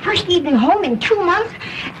 Her first evening home in 2 months,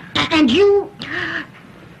 and you...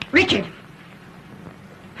 Richard,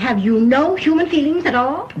 have you no human feelings at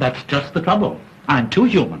all? That's just the trouble. I'm too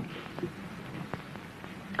human.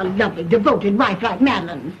 A lovely, devoted wife like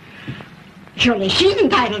Madeline. Surely she's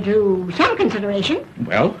entitled to some consideration.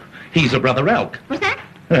 Well, he's a brother elk. What's that?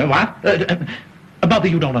 What? Mother,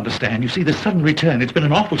 you don't understand. You see, this sudden return, it's been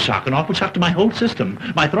an awful shock to my whole system.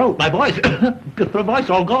 My throat, my voice, the voice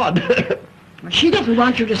all gone. Well, she doesn't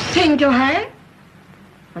want you to sing to her.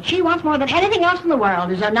 What she wants more than anything else in the world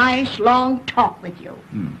is a nice, long talk with you.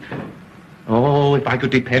 Oh, if I could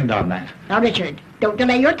depend on that. Now, Richard, don't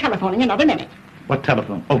delay your telephoning another minute. What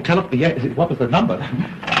telephone? Oh, telephone, yeah, what was the number?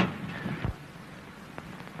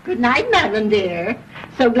 Good night, Madeline, dear.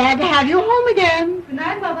 So glad to have you home again. Good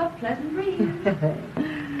night, Mother. Pleasant dreams.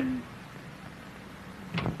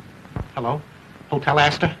 Hello? Hotel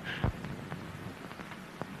Astor?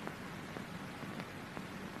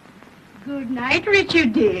 Good night,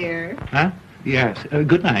 Richard, dear. Huh? Yes,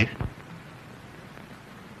 good night.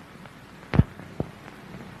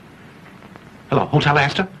 Hello, Hotel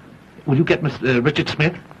Astor? Will you get Mr. Richard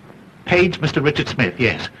Smith? Page Mr. Richard Smith,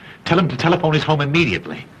 yes. Tell him to telephone his home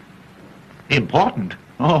immediately. Important?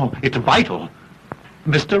 Oh, it's vital.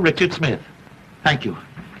 Mr. Richard Smith. Thank you.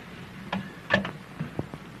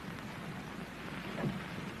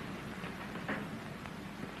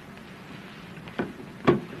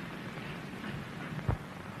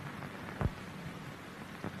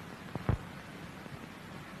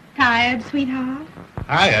 Tired, sweetheart?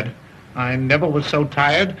 Tired? I never was so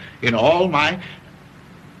tired in all my...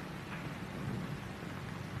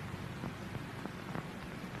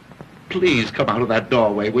 Please come out of that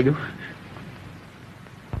doorway, will you?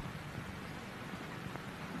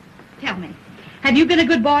 Tell me, have you been a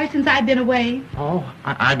good boy since I've been away? Oh,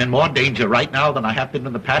 I'm in more danger right now than I have been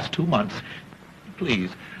in the past 2 months.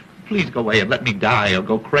 Please go away and let me die or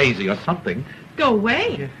go crazy or something. Go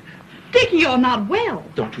away? Dickie, you're not well.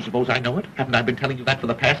 Don't you suppose I know it? Haven't I been telling you that for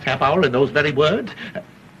the past half hour in those very words?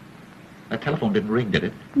 That telephone didn't ring, did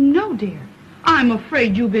it? No, dear. I'm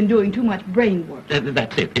afraid you've been doing too much brain work.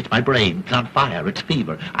 That's it. It's my brain. It's on fire. It's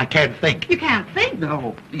fever. I can't think. You can't think?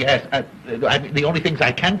 No. Yes. I mean, the only things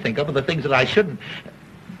I can think of are the things that I shouldn't.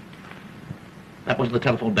 That wasn't the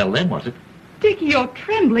telephone bell then, was it? Dickie, you're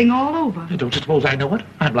trembling all over. Don't you suppose I know it?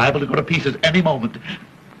 I'm liable to go to pieces any moment.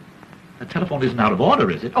 The telephone isn't out of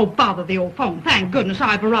order, is it? Oh, bother the old phone. Thank goodness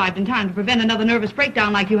I've arrived in time to prevent another nervous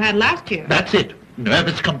breakdown like you had last year. That's it.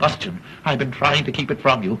 Nervous combustion. I've been trying to keep it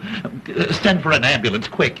from you. Send for an ambulance,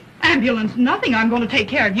 quick. Ambulance, nothing. I'm going to take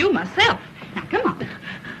care of you myself. Now, come on.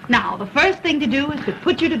 Now, the first thing to do is to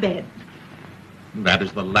put you to bed. That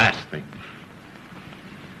is the last thing.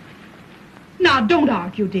 Now, don't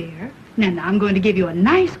argue, dear. Now, I'm going to give you a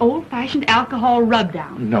nice old-fashioned alcohol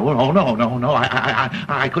rub-down. No.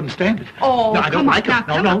 I couldn't stand it. Oh, no, I don't like it.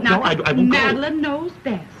 Now, No, I won't go. Madeline knows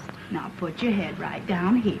best. Now, put your head right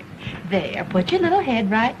down here. There, put your little head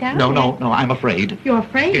right down No, there. I'm afraid. You're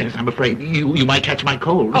afraid? Yes, I'm afraid. You might catch my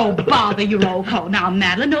cold. Oh, bother your old coat. Now,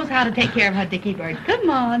 Madeline knows how to take care of her Dickie bird. Come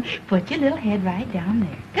on, put your little head right down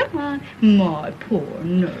there. Come on. My poor,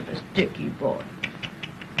 nervous Dickie boy.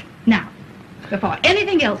 Now, before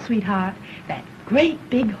anything else, sweetheart, that great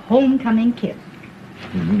big homecoming kiss.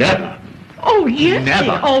 Never. Oh, yes, Never.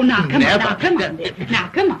 dear. Oh, now, come Never. on. Now, come on, dear. Now,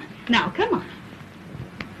 come on. Now, come on.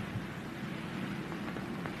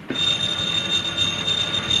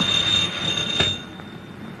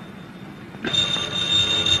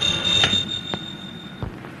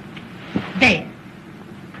 There.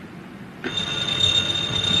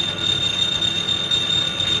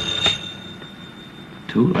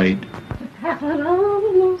 Too late.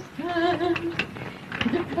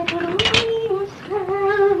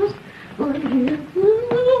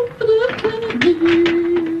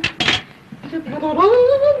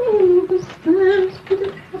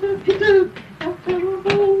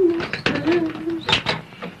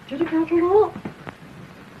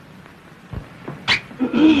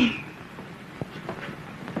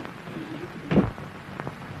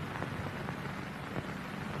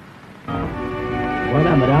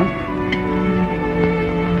 Voilà, madame.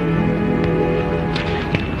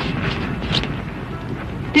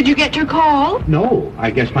 Did you get your call? No, I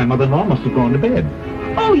guess my mother-in-law must have gone to bed.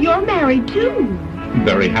 Oh, you're married, too.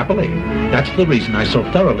 Very happily. That's the reason I so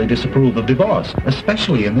thoroughly disapprove of divorce,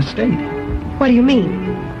 especially in this state. What do you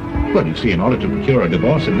mean? Well, you see, in order to procure a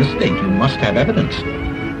divorce in this state, you must have evidence.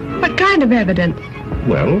 What kind of evidence?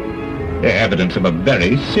 Well, evidence of a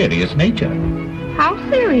very serious nature. How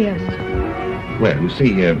serious? Well, you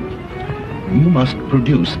see, you must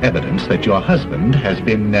produce evidence that your husband has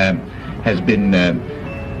been, that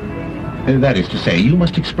is to say, you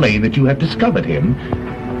must explain that you have discovered him,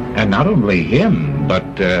 and not only him, but,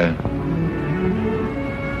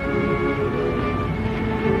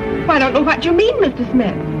 I don't know what you mean, Mr.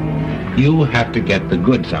 Smith. you have to get the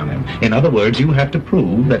goods on him. In other words, you have to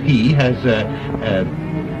prove that he has,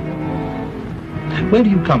 where do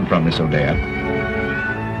you come from, Miss O'Dare?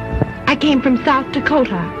 I came from South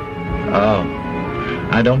Dakota. Oh,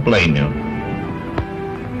 I don't blame you.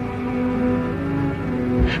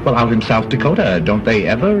 Well, out in South Dakota, don't they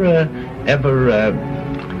ever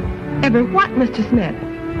Ever what, Mr. Smith?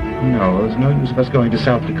 No, there's no use of us going to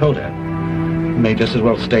South Dakota. We may just as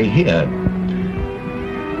well stay here.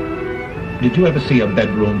 Did you ever see a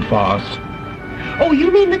bedroom farce? Oh,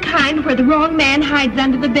 you mean the kind where the wrong man hides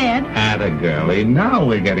under the bed? Atta girlie, now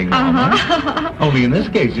we're getting on. Huh? Only in this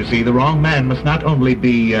case, you see, the wrong man must not only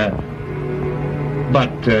be, but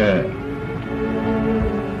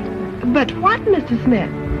what, Mr. Smith?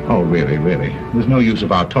 Oh, really. There's no use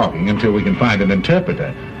of our talking until we can find an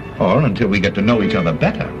interpreter, or until we get to know each other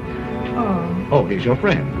better. Oh, here's your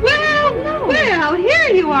friend. Well, here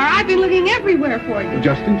you are. I've been looking everywhere for you.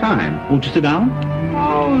 Just in time. Won't you sit down?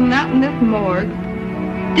 Oh, not in this morgue.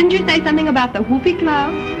 Didn't you say something about the whoopee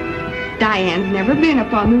club? Diane's never been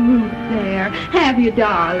up on the roof there. Have you,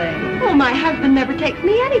 darling? Oh, my husband never takes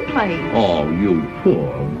me any place. Oh, you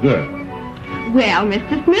poor girl. Well,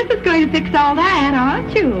 Mr. Smith is going to fix all that,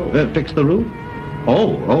 aren't you? Fix the roof?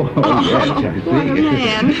 Oh, yes, I see. What a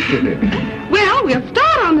man. Well, we'll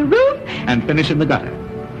start on the roof. And finish in the gutter.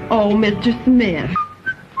 Oh, Mr. Smith.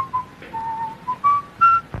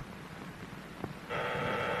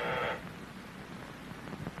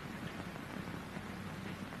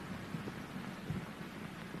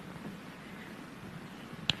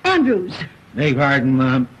 Andrews, Beg pardon,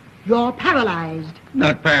 Mom. you're paralyzed.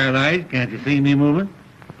 Not paralyzed. Can't you see me moving?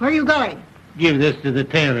 Where are you going? Give this to the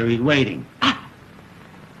tailor. He's waiting.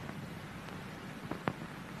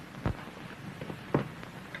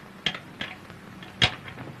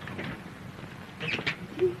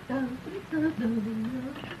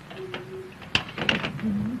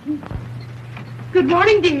 Good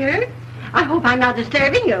morning, dear. I hope I'm not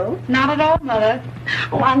disturbing you. Not at all, Mother.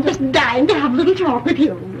 Oh, I'm just dying to have a little talk with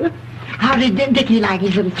you. How did Dickie like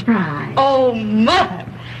his little surprise? Oh, Mother.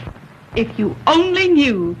 If you only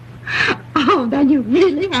knew. Oh, then you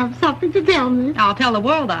really have something to tell me. I'll tell the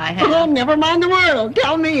world I have. Oh, never mind the world.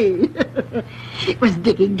 Tell me. Was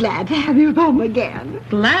Dickie glad to have you home again?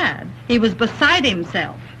 Glad. He was beside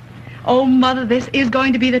himself. Oh, Mother, this is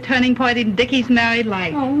going to be the turning point in Dickie's married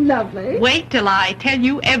life. Oh, lovely. Wait till I tell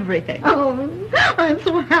you everything. Oh, I'm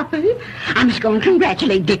so happy. I'm just going to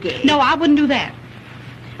congratulate Dickie. No, I wouldn't do that.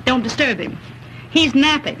 Don't disturb him. He's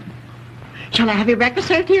napping. Shall I have your breakfast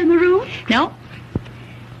served here in the room? No.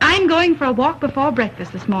 I'm going for a walk before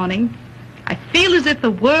breakfast this morning. I feel as if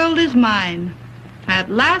the world is mine. At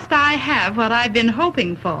last I have what I've been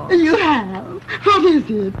hoping for. You have? What is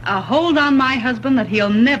it? A hold on my husband that he'll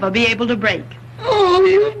never be able to break. Oh,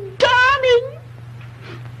 you darling!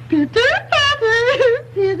 Pitter patter,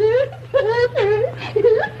 pitter patter,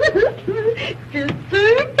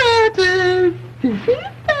 pitter patter,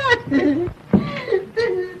 pitter patter.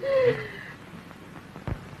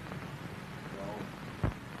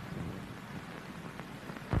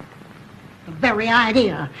 The very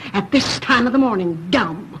idea at this time of the morning,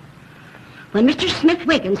 dumb. When Mr. Smith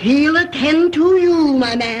wakens, he'll attend to you,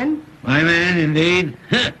 my man. My man, indeed.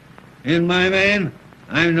 And my man,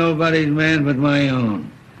 I'm nobody's man but my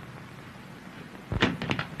own.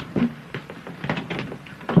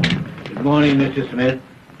 Good morning, Mr. Smith.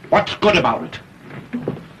 What's good about it?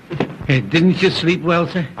 Hey, didn't you sleep well,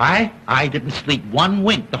 sir? I didn't sleep one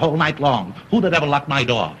wink the whole night long. Who the devil locked my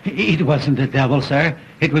door? It wasn't the devil, sir.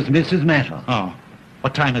 It was Mrs. Mantle. Oh,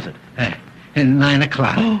 what time is it? 9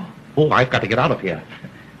 o'clock. Oh, I've got to get out of here.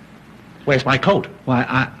 Where's my coat? Why,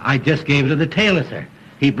 I just gave it to the tailor, sir.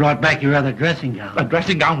 He brought back your other dressing gown. A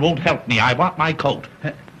dressing gown won't help me. I want my coat.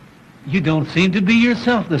 You don't seem to be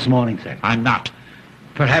yourself this morning, sir. I'm not.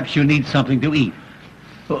 Perhaps you need something to eat.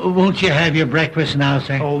 Won't you have your breakfast now,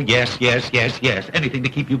 sir? Oh, yes. Anything to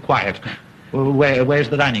keep you quiet. Where's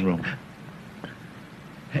the dining room?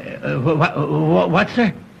 What,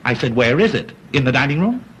 sir? I said, where is it? In the dining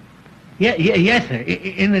room? Yes, sir.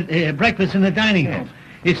 In the breakfast in the dining room.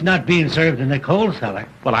 It's not being served in the coal cellar.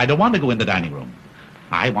 Well, I don't want to go in the dining room.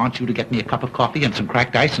 I want you to get me a cup of coffee and some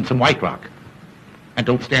cracked ice and some White Rock. And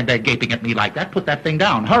don't stand there gaping at me like that. Put that thing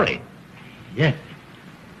down. Hurry. Yes.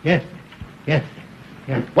 Wait.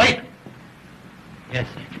 Yes,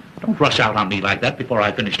 sir. Don't rush out on me like that before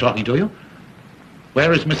I finish talking to you.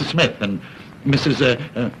 Where is Mrs. Smith and Mrs.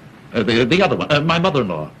 The other one, my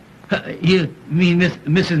mother-in-law? You mean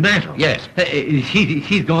Mrs. Mantle? Yes.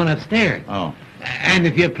 She's gone upstairs. Oh. And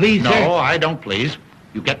if you please, sir... No, I don't please.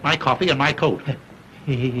 You get my coffee and my coat.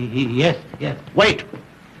 Yes. Wait.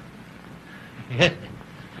 Yes.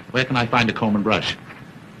 Where can I find a comb and brush?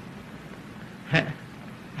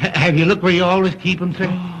 Have you looked where you always keep them, sir?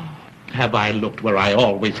 Have I looked where I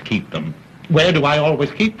always keep them? Where do I always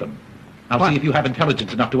keep them? I'll see if you have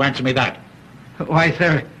intelligence enough to answer me that. Why,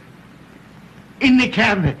 sir, in the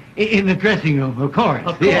cabinet, in the dressing room, of course.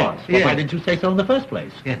 Of course. Well, why didn't you say so in the first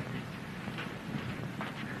place? Yes.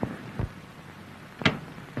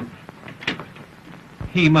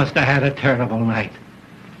 He must have had a terrible night.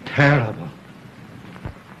 Terrible.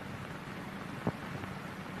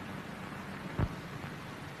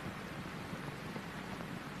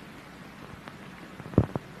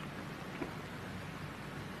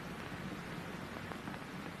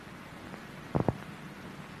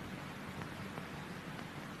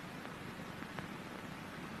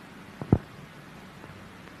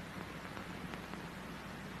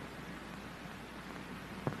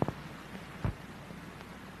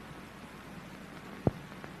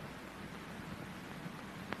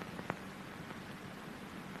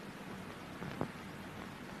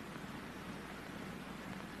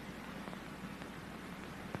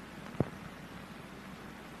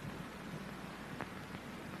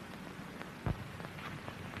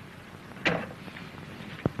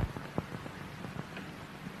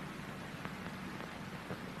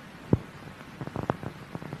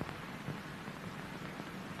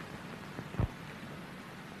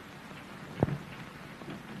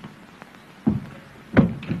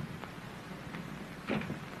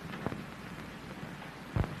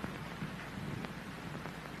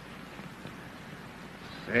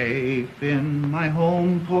 Safe in my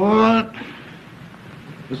home port,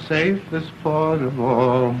 the safest port of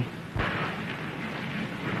all.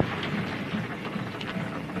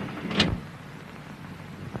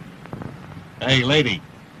 Hey, lady,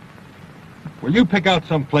 will you pick out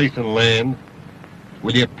some place and land?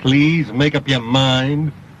 Will you please make up your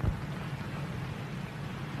mind?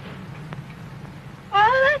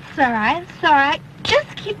 Oh, that's all right. It's all right.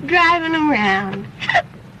 Just keep driving around.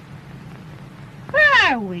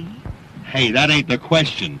 Where are we? Hey, that ain't the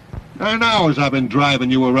question. 9 hours I've been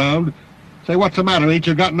driving you around. Say, what's the matter? Ain't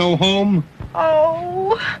you got no home?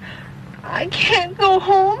 Oh, I can't go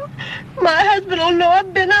home. My husband will know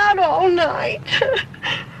I've been out all night.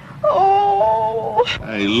 Oh.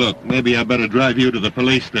 Hey, look, maybe I better drive you to the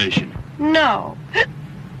police station. No.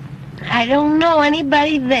 I don't know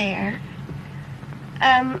anybody there.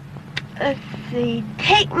 Let's see.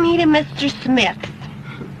 Take me to Mr. Smith's.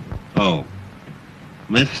 Oh.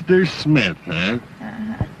 Mr. Smith, huh?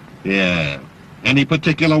 Uh-huh. Yeah. Any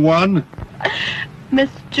particular one?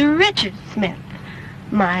 Mr. Richard Smith,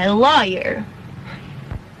 my lawyer.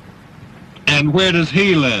 And where does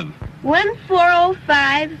he live?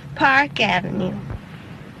 1405 Park Avenue.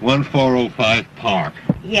 1405 Park.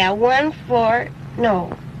 Yeah,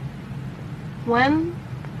 1540.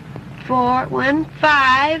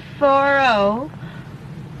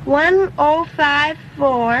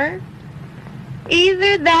 1054.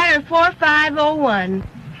 Either that or 4501.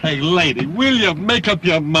 Hey, lady, will you make up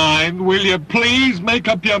your mind? Will you please make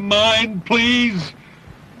up your mind, please?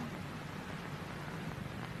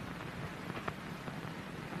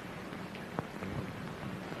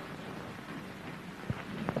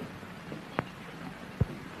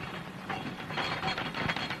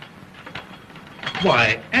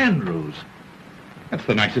 Why, Andrews, that's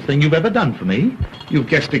the nicest thing you've ever done for me. You've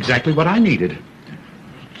guessed exactly what I needed.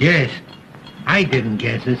 Yes. I didn't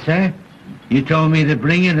guess it, sir. You told me to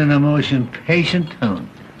bring it in a most impatient tone.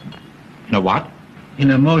 In a what?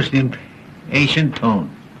 In a most impatient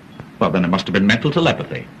tone. Well, then it must have been mental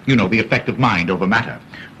telepathy. You know, the effect of mind over matter.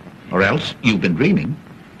 Or else you've been dreaming.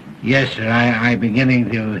 Yes, sir. I'm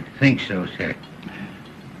beginning to think so, sir.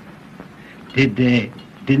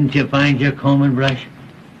 Didn't you find your comb and brush?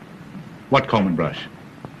 What comb and brush?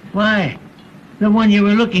 Why, the one you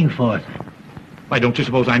were looking for, sir. Why, don't you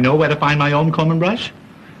suppose I know where to find my own comb and brush?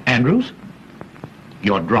 Andrews,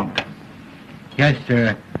 you're drunk. Yes,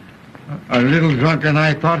 sir. A little drunker than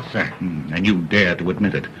I thought, sir. And you dare to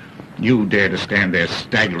admit it. You dare to stand there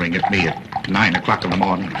staggering at me at 9 o'clock in the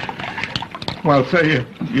morning. Well, sir,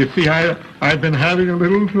 you see, I've been having a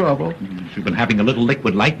little trouble. You've been having a little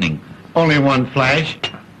liquid lightning. Only one flash.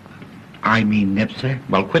 I mean nip, sir.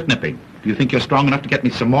 Well, quit nipping. Do you think you're strong enough to get me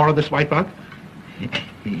some more of this white rock?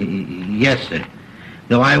 Yes, sir.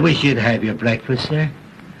 Though I wish you'd have your breakfast, sir.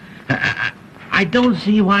 I don't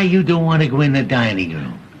see why you don't want to go in the dining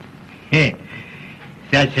room.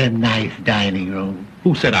 Such a nice dining room.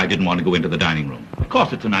 Who said I didn't want to go into the dining room? Of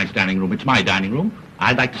course it's a nice dining room. It's my dining room.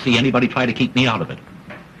 I'd like to see anybody try to keep me out of it.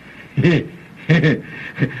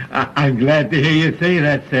 I'm glad to hear you say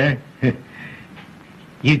that, sir.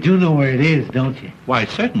 You do know where it is, don't you? Why,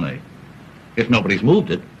 certainly. If nobody's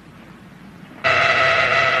moved it.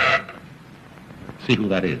 See who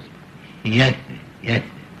that is. Yes, sir. Yes,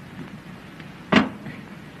 sir.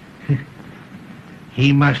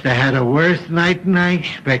 He must have had a worse night than I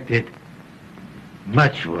expected.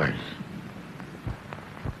 Much worse.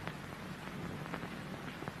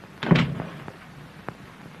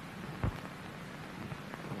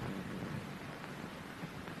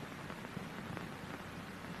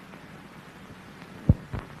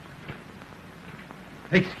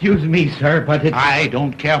 Excuse me, sir, but it's... I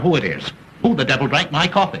don't care who it is. Who the devil drank my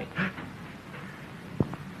coffee?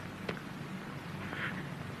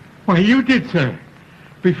 Why, you did, sir.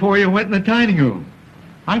 Before you went in the dining room.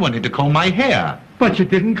 I went in to comb my hair. But you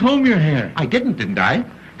didn't comb your hair. I didn't I?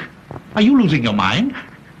 Are you losing your mind?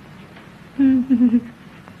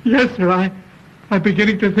 Yes, sir, I'm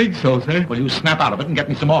beginning to think so, sir. Well, you snap out of it and get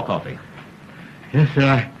me some more coffee. Yes,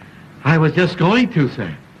 sir, I was just going to,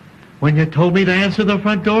 sir, when you told me to answer the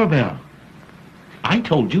front doorbell. I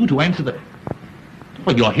told you to answer the...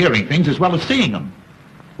 Well, you're hearing things as well as seeing them.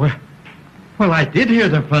 Well, I did hear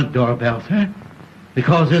the front doorbell, sir,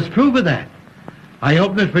 because there's proof of that. I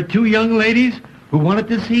opened it for two young ladies who wanted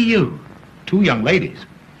to see you. Two young ladies?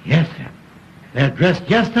 Yes, sir. They're dressed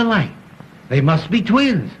just alike. They must be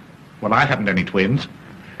twins. Well, I haven't any twins.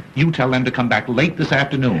 You tell them to come back late this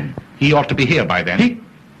afternoon. He ought to be here by then.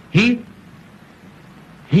 He?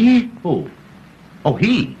 Who? Oh,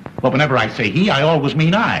 he. Well, whenever I say he, I always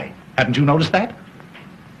mean I. Haven't you noticed that?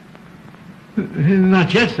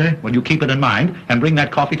 Not yet, sir. Well, you keep it in mind and bring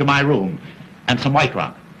that coffee to my room. And some White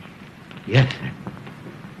Rock. Yes, sir.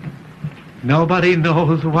 Nobody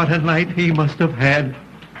knows what a night he must have had.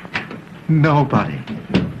 Nobody.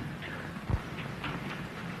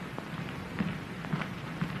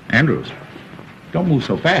 Andrews, don't move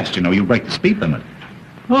so fast. You know, you break the speed limit.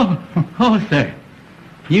 Oh, sir.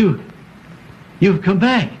 You've come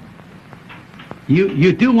back.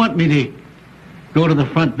 You do want me to go to the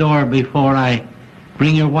front door before I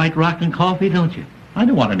bring your White Rock and coffee, don't you? I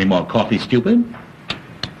don't want any more coffee, stupid.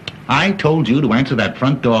 I told you to answer that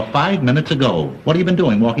front door 5 minutes ago. What have you been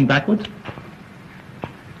doing, walking backwards?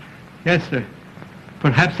 Yes, sir.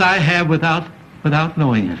 Perhaps I have without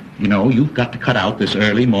knowing it. You know, you've got to cut out this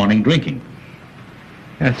early morning drinking.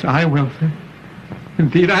 Yes, I will, sir.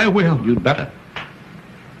 Indeed, I will. You'd better.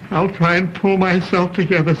 I'll try and pull myself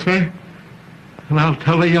together, sir. And I'll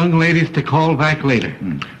tell the young ladies to call back later.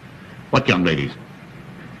 What young ladies?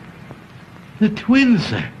 The twins,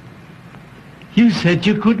 sir. You said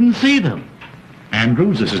you couldn't see them.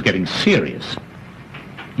 Andrews, this is getting serious.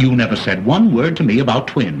 You never said one word to me about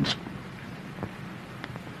twins.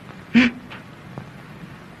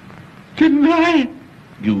 Didn't I?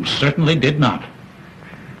 You certainly did not.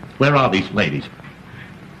 Where are these ladies?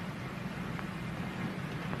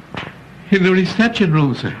 In the reception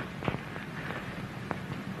room, sir.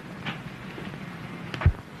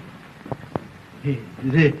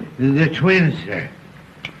 The twins, sir.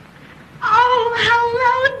 Oh,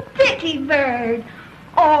 hello, Dickie Bird.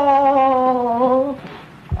 Oh,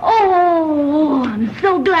 I'm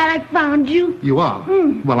so glad I found you. You are?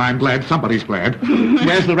 Well, I'm glad somebody's glad.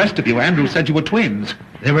 Where's the rest of you? Andrews said you were twins.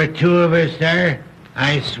 There were two of her, sir.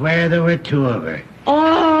 I swear there were two of her.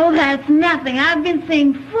 Oh, that's nothing. I've been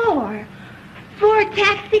seeing 4. 4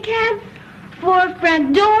 taxi cabs, 4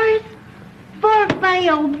 front doors, 4 funny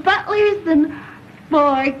old butlers, and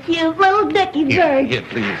 4 cute little Dickie Birds. Here,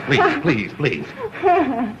 please.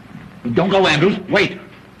 Don't go, Andrews. Wait.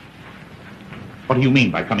 What do you mean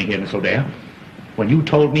by coming here, Miss O'Dare? When you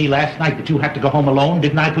told me last night that you had to go home alone,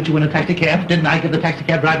 didn't I put you in a taxi cab? Didn't I give the taxi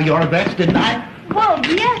cab driver your address? Didn't I? Well,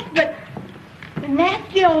 yes, but the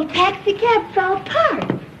nasty old taxi cab fell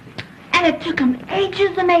apart. And it took them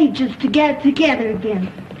ages and ages to get it together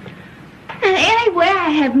again. And anyway, I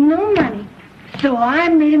have no money. So I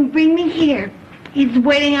made him bring me here. He's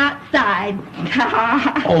waiting outside.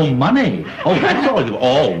 Oh, money. Oh, that's all you...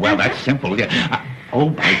 Oh, well, that's simple. Yeah. Oh,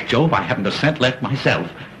 by Jove, I haven't a cent left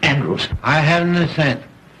myself. Andrews. I haven't a cent.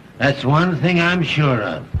 That's one thing I'm sure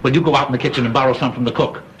of. Will you go out in the kitchen and borrow some from the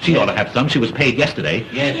cook? She ought to have some. She was paid yesterday.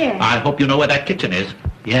 Yes. Yes. I hope you know where that kitchen is.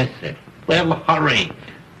 Yes, sir. Well, hurry.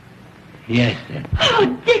 Yes, sir.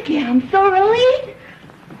 Oh, Dickie, I'm so relieved.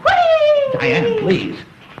 Whee! Diane, please.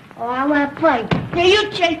 Oh, I want to play. Now, you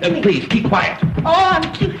chase me. Please, keep quiet. Oh,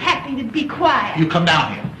 I'm too happy to be quiet. You come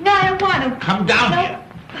down here. No, I don't want to. Come down No. here.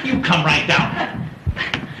 You come right down here.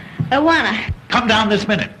 I want to. Come down this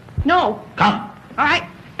minute. No. Come. All right.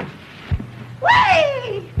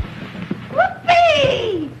 Whee!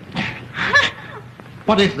 Whoopee!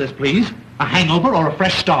 What is this, please? A hangover or a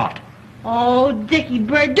fresh start? Oh, Dickie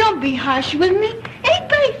Bird, don't be harsh with me.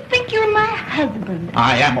 Anybody think you're my husband?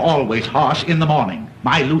 I am always harsh in the morning.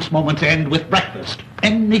 My loose moments end with breakfast.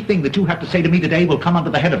 Anything that you have to say to me today will come under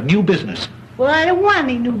the head of new business. Well, I don't want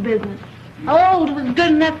any new business. Old was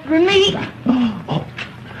good enough for me. Oh,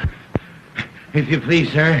 If you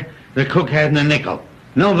please, sir, the cook hasn't a nickel.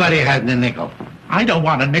 Nobody hasn't a nickel. I don't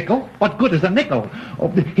want a nickel. What good is a nickel? Oh,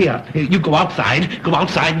 here, you go outside. Go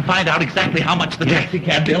outside and find out exactly how much the taxi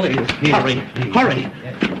cab bill is. Yes. Hurry.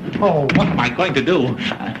 Oh, what am I going to do?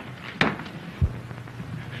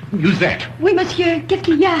 Musette, Oui, monsieur. Qu'est-ce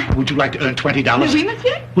qu'il y a? would you like to earn $20? Oui,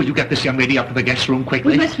 monsieur. Will you get this young lady up to the guest room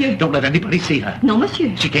quickly? Oui, monsieur. Don't let anybody see her. Non,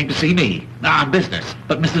 monsieur. She came to see me. On business.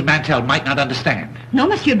 But Mrs. Mantell might not understand. No,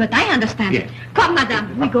 monsieur, but I understand. Yes. Come,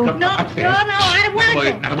 madame. We go. Come No, upstairs. I don't want to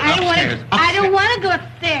Boy, go. now, I don't want upstairs. to. I don't want to go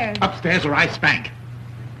upstairs. Upstairs or I spank.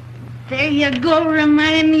 There you go,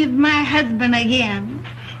 reminding me of my husband again.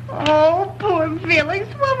 Oh, poor Felix.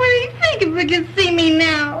 What would he think if he could see me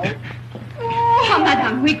now? Oh, Come,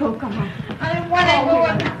 madame. We go. Come on. I don't want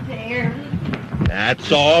to go upstairs.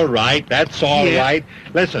 That's all right. That's all right.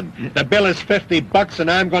 Listen, the bill is $50 and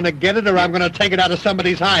I'm going to get it or I'm going to take it out of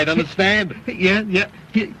somebody's hide, understand? Yeah.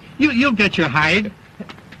 You'll get your hide.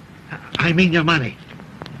 I mean your money.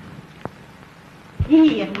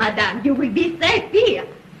 Here, madame. You will be safe here.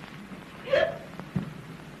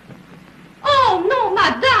 Oh, no,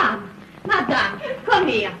 madame. Madame, come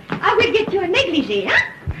here. I will get you a negligee, huh?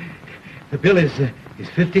 The bill is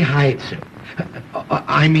 50 hides, sir.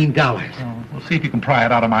 I mean dollars. Oh, we'll see if you can pry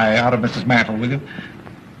it out of Mrs. Mantle, will you?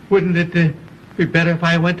 Wouldn't it be better if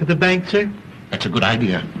I went to the bank, sir? That's a good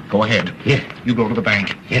idea. Go ahead. Yeah. You go to the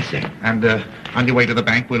bank. Yes, sir. And on your way to the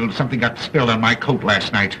bank, something got spilled on my coat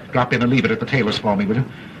last night. Drop in and leave it at the tailor's for me, will you?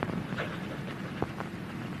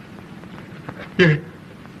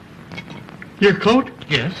 Your coat?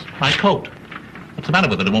 Yes, my coat. What's the matter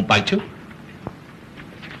with it? It won't bite you?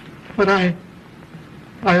 But I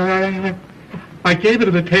gave it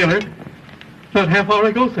to the tailor about half hour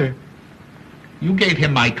ago, sir. You gave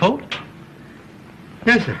him my coat?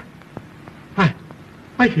 Yes, sir.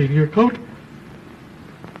 I gave you your coat.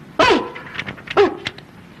 Oh!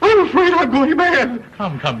 I'm afraid I'm going mad.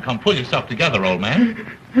 Come. Pull yourself together, old man.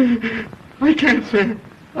 I can't, sir.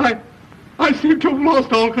 I seem to have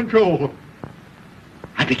lost all control.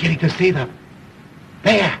 I'm beginning to see them.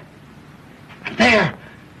 There.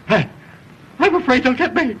 I'm afraid they'll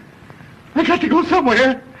get me. I got to go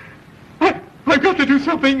somewhere. I've got to do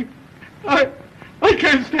something. I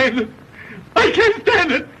can't stand it. I can't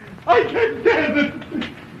stand it. I can't stand it.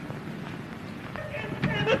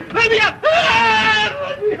 Let me out!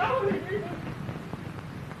 Let me out!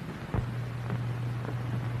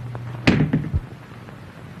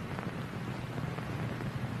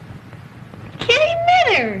 Kitty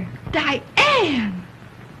Minner! Diane!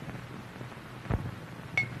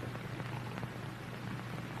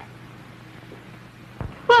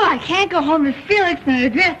 Well, I can't go home to Felix in a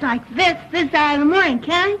dress like this hour of the morning,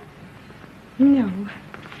 can I? No.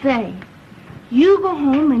 Say, you go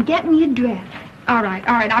home and get me a dress. All right.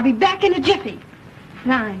 I'll be back in a jiffy.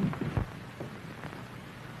 Fine.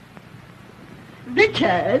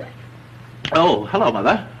 Richard, Oh, hello,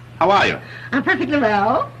 Mother. How are you? I'm perfectly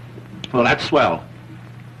well. Well, that's swell.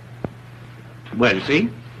 Well, you see?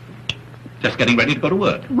 Just getting ready to go to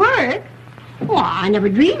work. Work? Well, I never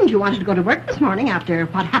dreamed you wanted to go to work this morning after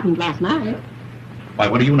what happened last night. Why,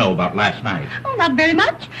 what do you know about last night? Oh, not very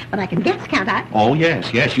much, but I can guess, can't I? Oh,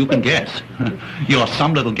 yes, you can guess. You're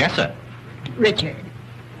some little guesser. Richard,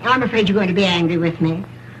 I'm afraid you're going to be angry with me.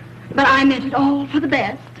 But I meant it all for the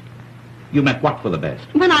best. You meant what for the best?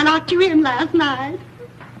 When I locked you in last night.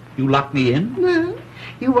 You locked me in? Well,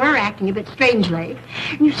 you were acting a bit strangely.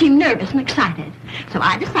 You seemed nervous and excited. So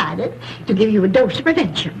I decided to give you a dose of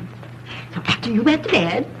prevention. So after you went to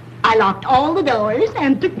bed, I locked all the doors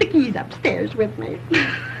and took the keys upstairs with me.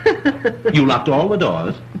 You locked all the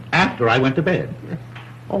doors after I went to bed?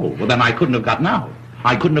 Oh, well, then I couldn't have gotten out.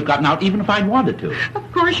 I couldn't have gotten out even if I'd wanted to. Of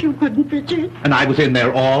course you couldn't, Richard. And I was in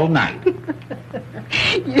there all night.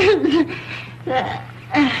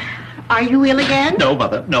 Are you ill again? No,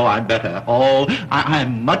 Mother. No, I'm better. Oh,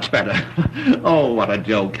 I'm much better. Oh, what a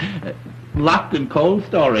joke. Locked in cold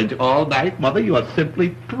storage all night. Mother, you are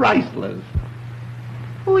simply priceless.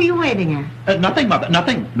 Who are you waving at? Nothing, Mother.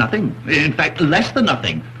 Nothing. In fact, less than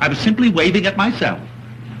nothing. I was simply waving at myself.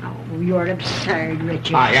 Oh, you're absurd,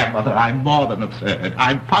 Richard. I am, Mother. I'm more than absurd.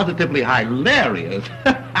 I'm positively hilarious.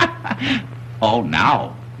 Oh,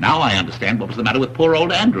 now I understand what was the matter with poor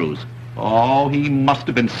old Andrews. Oh, he must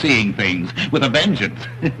have been seeing things with a vengeance.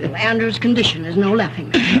 Well, Andrew's condition is no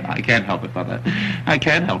laughing. I can't help it, Mother. I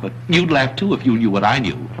can't help it. You'd laugh, too, if you knew what I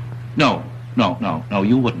knew. No,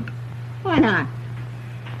 you wouldn't. Why not?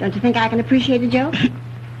 Don't you think I can appreciate a joke?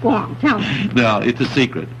 Go on, tell me. No, it's a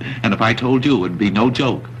secret. And if I told you, it'd be no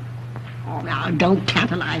joke. Oh, now, don't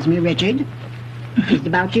tantalize me, Richard. Is it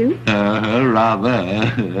about you? Rather.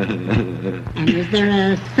 And is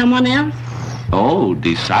there someone else? Oh,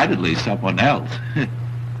 decidedly someone else.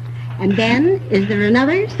 And then, is there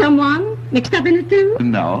another someone mixed up in it, too?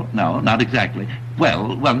 No, not exactly.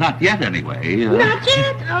 Well, not yet, anyway. Not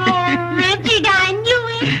yet? Oh, Richard, I knew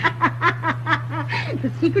it. The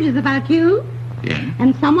secret is about you. Yeah.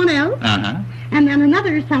 And someone else. Uh-huh. And then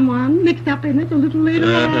another someone mixed up in it a little later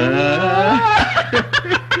on.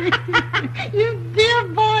 You dear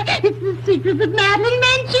boy, it's the secret that Madeline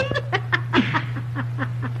mentioned.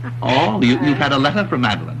 Oh, you've had a letter from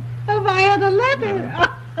Madeline. Have I had a letter?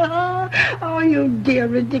 Oh, you dear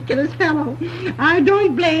ridiculous fellow. I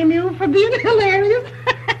don't blame you for being hilarious.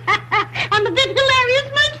 I'm a bit hilarious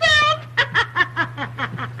myself.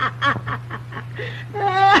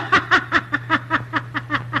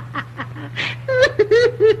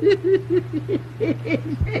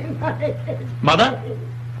 Mother?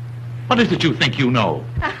 What is it you think you know?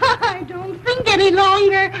 I don't think any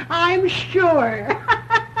longer, I'm sure.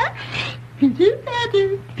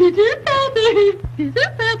 Pitter-patter, pitter-patter,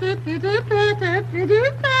 pitter-patter, pitter-patter,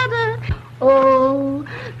 pitter-patter. Oh,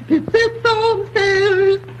 footsteps on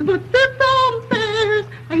stairs, footsteps on stairs.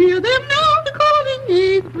 I hear them now calling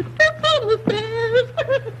me, footsteps on the stairs.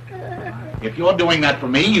 If you're doing that for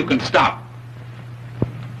me, you can stop.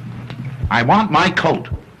 I want my coat.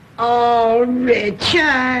 Oh,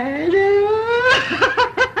 Richard.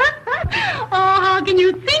 Oh, how can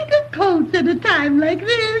you think of coats at a time like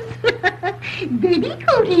this? Baby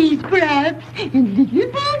coaties, perhaps, and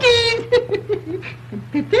little booties.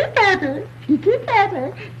 Pitter-patter,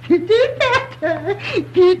 pitter-patter, pitter-patter,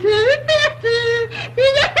 pitter-patter.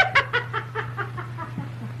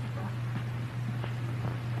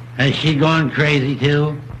 Has she gone crazy,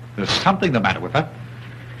 too? There's something the matter with her.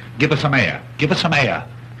 Give her some air. Give her some air.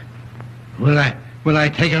 Will I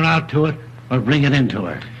take her out to it or bring it into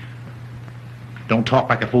her? Don't talk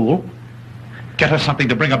like a fool. Get her something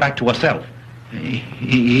to bring her back to herself.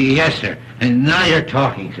 Yes, sir. And now you're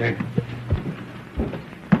talking, sir.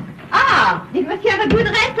 Ah, did you have a good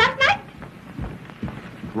rest last night?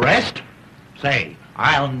 Rest? Say,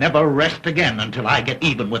 I'll never rest again until I get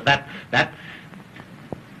even with that...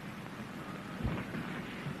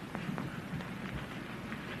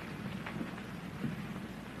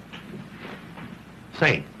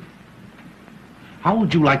 Say, How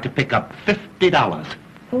would you like to pick up $50?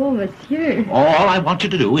 Oh, monsieur. All I want you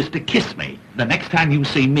to do is to kiss me the next time you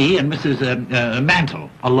see me and Mrs. Mantle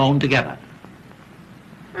alone together.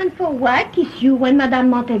 And for what kiss you when Madame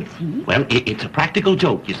Mantel sees? Well, it's a practical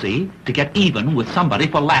joke, you see, to get even with somebody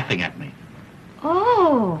for laughing at me.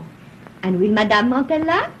 Oh. And will Madame Mantel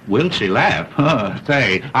laugh? Will she laugh?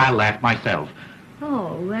 Say, I'll laugh myself.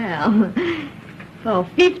 Oh, well. For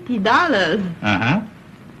 $50. Uh-huh.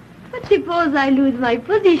 But suppose I lose my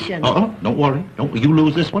position. Oh, don't worry. Don't you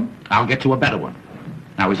lose this one. I'll get you a better one.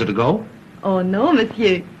 Now, is it a go? Oh, no,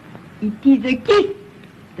 monsieur. It is a kiss.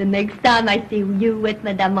 The next time I see you with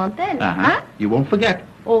Madame Mantel. Uh-huh. Huh? You won't forget.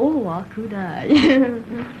 Oh, how could I?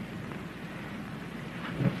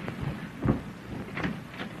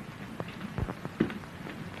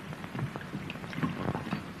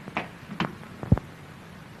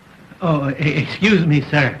 Oh, excuse me,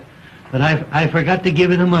 sir, but I forgot to give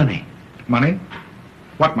you the money. Money?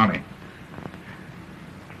 What money?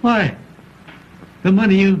 Why, the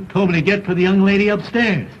money you told me to get for the young lady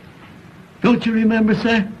upstairs. Don't you remember,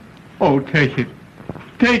 sir? Oh, take it.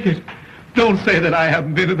 Take it. Don't say that I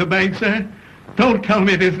haven't been to the bank, sir. Don't tell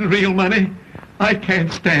me it isn't real money. I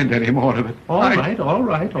can't stand any more of it. All right.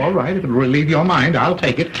 If it'll relieve your mind, I'll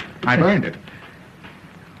take it. I've earned it.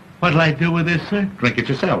 What'll I do with this, sir? Drink it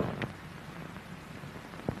yourself.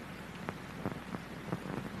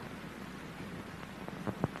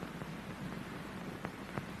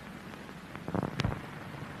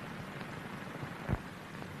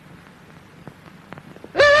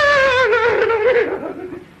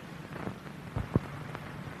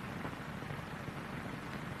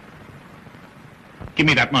 Give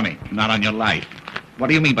me that money. Not on your life. What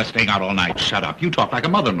do you mean by staying out all night? Shut up. You talk like a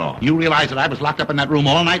mother-in-law. You realize that I was locked up in that room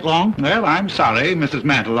all night long? Well, I'm sorry. Mrs.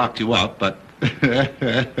 Mantle locked you up, but...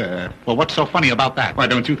 Well, what's so funny about that? Why,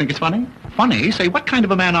 don't you think it's funny? Funny? Say, what kind of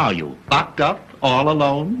a man are you? Locked up? All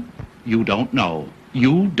alone? You don't know.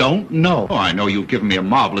 You don't know. Oh, I know you've given me a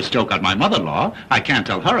marvelous joke on my mother-in-law. I can't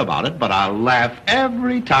tell her about it, but I'll laugh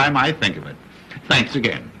every time I think of it. Thanks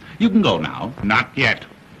again. You can go now. Not yet.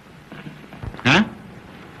 Huh?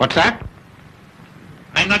 What's that?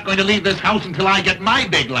 I'm not going to leave this house until I get my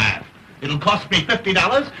big laugh. It'll cost me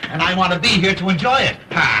 $50, and I want to be here to enjoy it.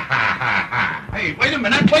 Ha, ha, ha, ha. Hey, wait a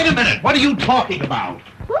minute. What are you talking about?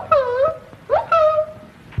 Woohoo! Woohoo!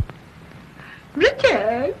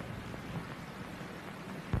 Richard!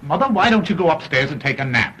 Mother, why don't you go upstairs and take a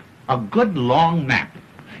nap? A good long nap.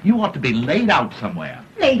 You ought to be laid out somewhere.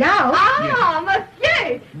 Laid out? Ah,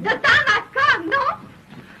 monsieur! The time has come, no?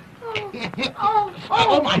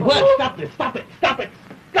 Oh, my word, stop it.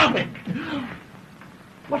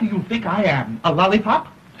 What do you think I am, a lollipop?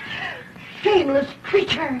 Shameless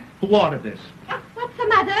creature! Who ordered this? What's the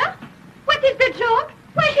matter? What is the joke?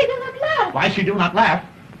 Why she do not laugh? Why she do not laugh?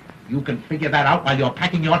 You can figure that out while you're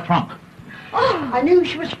packing your trunk. Oh, I knew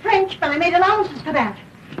she was French, but I made allowances for that.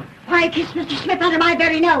 Why kiss Mr. Smith under my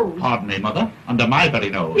very nose? Pardon me, Mother. Under my very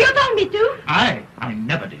nose. You told me to. I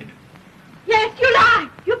never did. Yes, you lie.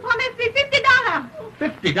 You promised me $50.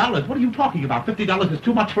 $50? What are you talking about? $50 is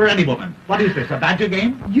too much for any woman. What is this, a badger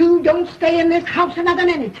game? You don't stay in this house another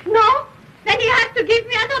minute. No? Then you have to give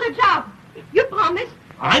me another job. You promised.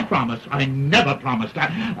 I promise. I never promised.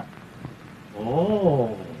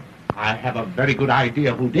 Oh, I have a very good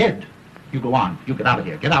idea who did. You go on. You get out of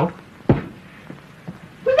here. Get out.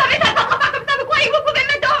 Vous avez t'attendre pas comme ça, vous croyez que vous pouvez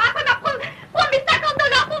me dehors après m'apprendre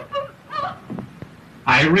 $50 pour...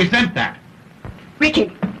 I resent that.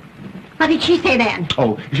 Richard, what did she say then?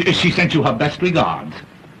 Oh, she sent you her best regards.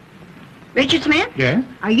 Richard Smith? Yes?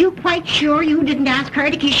 Are you quite sure you didn't ask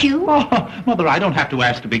her to kiss you? Oh, Mother, I don't have to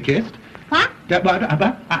ask to be kissed. What?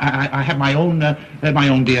 I have my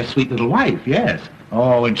own dear sweet little wife, yes.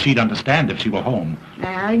 Oh, and she'd understand if she were home.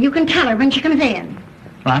 Well, you can tell her when she comes in.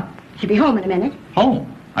 What? She'll be home in a minute.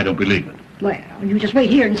 Home? I don't believe it. Well, you just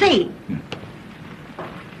wait here and see.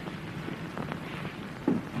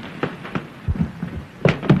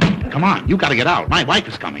 Come on, you gotta get out. My wife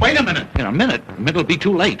is coming. Wait a minute. In a minute. It'll be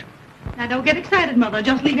too late. Now, don't get excited, Mother.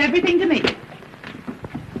 Just leave everything to me.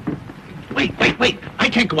 Wait. I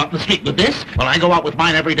can't go out in the street with this. Well, I go out with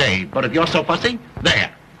mine every day. But if you're so fussy,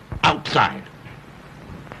 there. Outside.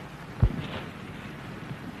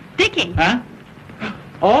 Dickie. Huh?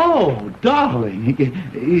 Oh, darling.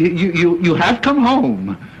 You have come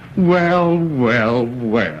home.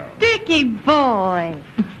 Well. Dickie boy.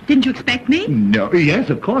 Didn't you expect me? No, yes,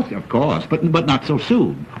 of course, but not so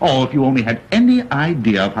soon. Oh, if you only had any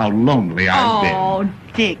idea of how lonely I've been. Oh,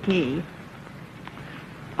 Dickie.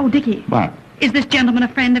 Oh, Dickie. What? Is this gentleman a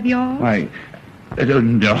friend of yours? Why,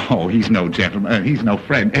 No, he's no gentleman. He's no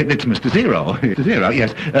friend. It's Mr. Zero. Mr. Zero,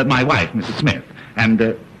 yes. My wife, Mrs. Smith. And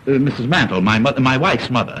Mrs. Mantle, my wife's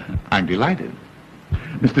mother. I'm delighted.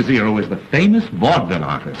 Mr. Zero is the famous vaudeville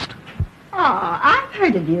artist. Oh, I've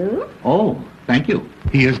heard of you. Oh, thank you.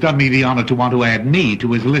 He has done me the honor to want to add me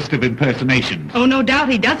to his list of impersonations. Oh, no doubt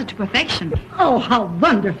he does it to perfection. Oh, how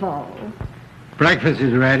wonderful. Breakfast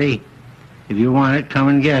is ready. If you want it, come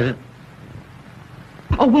and get it.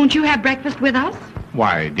 Oh, won't you have breakfast with us?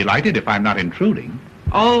 Why, delighted if I'm not intruding.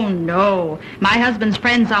 Oh, no. My husband's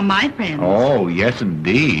friends are my friends. Oh, yes,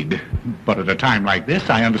 indeed. But at a time like this,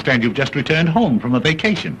 I understand you've just returned home from a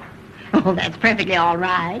vacation. Oh, that's perfectly all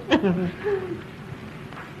right.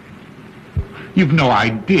 You've no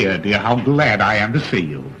idea, dear, how glad I am to see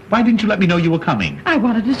you. Why didn't you let me know you were coming? I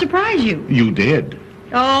wanted to surprise you. You did.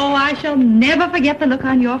 Oh, I shall never forget the look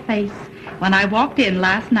on your face when I walked in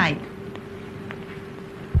last night.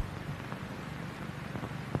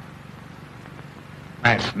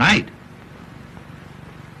 Last night?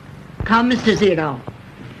 Come, Mr. Zero.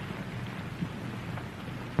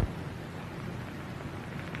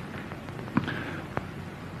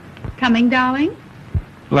 Coming, darling?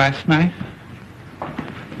 Last night?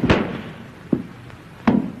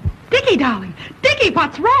 Dickie, darling. Dickie,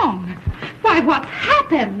 what's wrong? Why, what's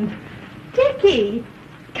happened? Dickie,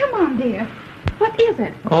 come on, dear. What is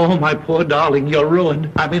it? Oh, my poor darling, you're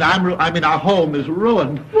ruined. I mean, our home is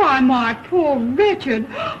ruined. Why, my poor Richard.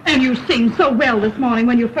 And you seemed so well this morning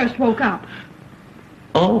when you first woke up.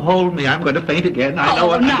 Oh, hold me. I'm going to faint again. I know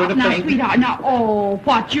I'm going to now, faint. Sweetheart, now,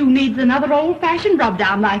 what you need's another old-fashioned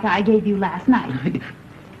rub-down like I gave you last night.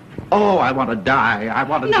 Oh, I want to die. I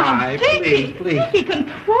want to die. Dickie, Please. Dickie,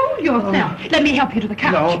 control yourself. Let me help you to the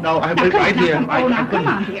couch. No, I'm now, right here. Come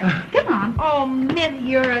on, dear. Come on. Oh, Miss,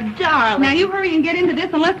 you're a darling. Now, you hurry and get into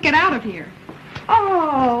this and let's get out of here.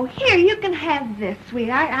 Oh, here, you can have this,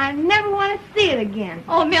 sweetheart. I never want to see it again.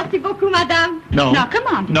 Oh, merci beaucoup, madame. No. Now, come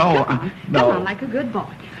on, dear. No, Come on. no. Come on, like a good boy.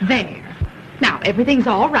 There. Now, everything's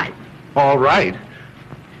all right. All right.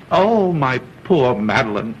 Oh, my poor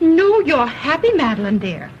Madeline. No, you're happy, Madeline,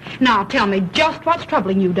 dear. Now, tell me just what's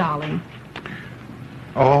troubling you, darling.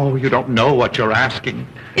 Oh, you don't know what you're asking.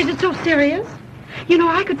 Is it so serious? You know,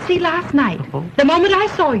 I could see last night, the moment I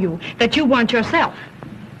saw you, that you weren't yourself.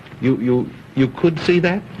 You could see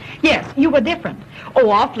that? Yes, you were different. Oh,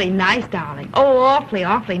 awfully nice, darling. Oh,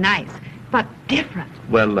 awfully nice. But different.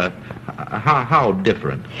 Well, how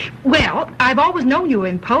different? Well, I've always known you were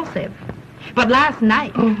impulsive. But last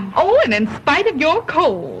night, and in spite of your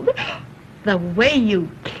cold, the way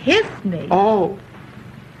you kissed me. Oh.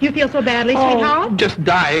 You feel so badly, sweetheart? Just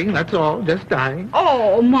dying, that's all, just dying.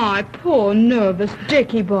 Oh, my poor nervous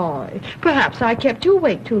Dickie boy. Perhaps I kept you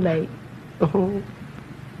awake too late. Oh.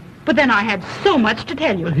 But then I had so much to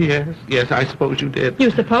tell you. Yes, I suppose you did.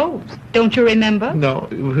 You suppose. Don't you remember? No,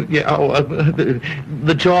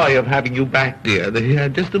 the joy of having you back, dear.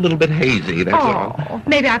 Just a little bit hazy, that's all.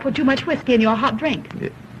 Maybe I put too much whiskey in your hot drink.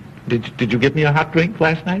 Did you get me a hot drink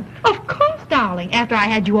last night? Of course, darling, after I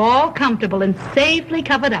had you all comfortable and safely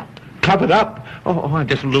covered up. Covered up? Oh, I'm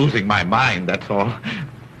just losing my mind, that's all.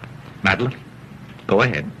 Madeline, go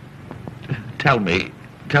ahead. Tell me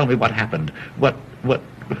what happened.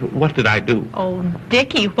 What did I do? Oh,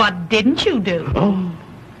 Dickie, what didn't you do? Oh.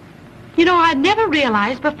 You know, I'd never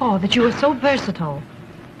realized before that you were so versatile.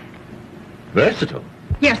 Versatile?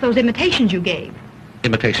 Yes, those imitations you gave.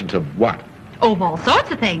 Imitations of what? Of all sorts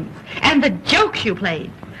of things. And the jokes you played.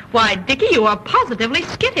 Why, Dickie, you are positively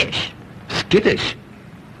skittish. Skittish?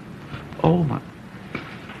 Oh, my.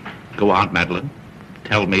 Go on, Madeline.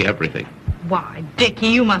 Tell me everything. Why, Dickie,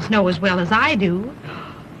 you must know as well as I do.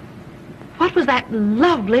 What was that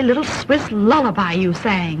lovely little Swiss lullaby you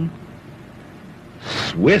sang?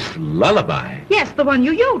 Swiss lullaby? Yes, the one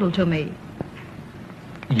you yodeled to me.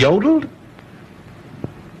 Yodeled?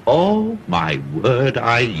 Oh, my word,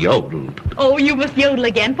 I yodeled. Oh, you must yodel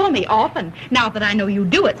again for me often, now that I know you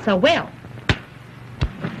do it so well.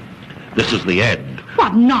 This is the end.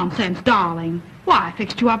 What nonsense, darling. Why, I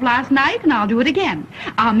fixed you up last night, and I'll do it again.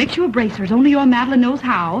 I'll mix you a bracer as only your Madeline knows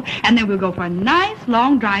how, and then we'll go for a nice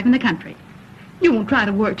long drive in the country. You won't try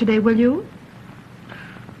to work today, will you?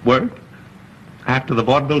 Work? After the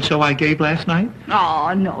vaudeville show I gave last night?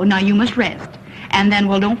 Oh, no. Now you must rest. And then,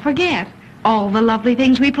 well, don't forget all the lovely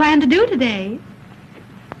things we plan to do today.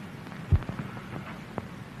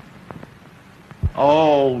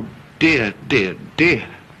 Oh, dear.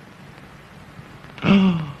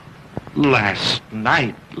 Last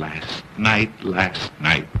night.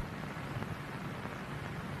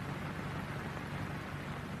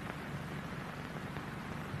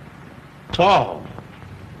 Tall,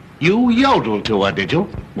 You yodeled to her, did you?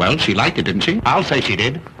 Well, she liked it, didn't she? I'll say she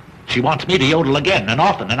did. She wants me to yodel again and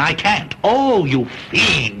often, and I can't. Oh, you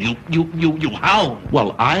fiend, you hound.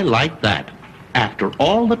 Well, I like that. After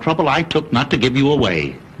all the trouble I took not to give you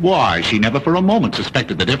away. Why, she never for a moment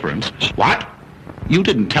suspected the difference. What? You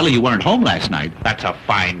didn't tell her you weren't home last night. That's a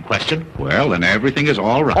fine question. Well, then everything is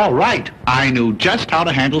all right. All right. I knew just how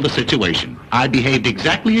to handle the situation. I behaved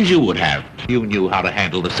exactly as you would have. You knew how to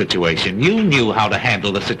handle the situation. You knew how to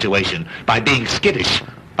handle the situation by being skittish,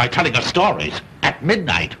 by telling her stories at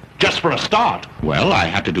midnight, just for a start. Well, I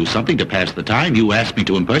had to do something to pass the time. You asked me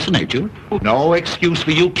to impersonate you. No excuse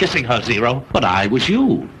for you kissing her, Zero. But I was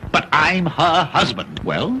you. But I'm her husband.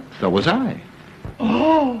 Well, so was I.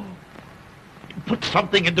 Oh. Put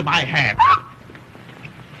something into my hand.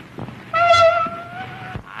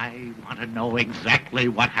 I want to know exactly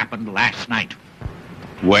what happened last night.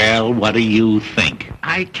 Well, what do you think?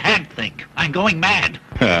 I can't think. I'm going mad.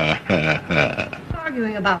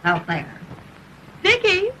 Arguing about out there.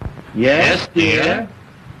 Dickie! Yes, dear?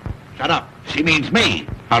 Shut up. She means me.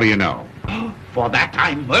 How do you know? For that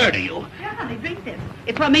I murder you. Here, honey, drink this.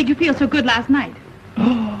 It's what made you feel so good last night.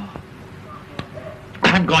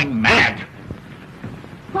 I'm going mad.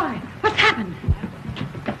 Why? What's happened?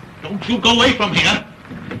 Don't you go away from here.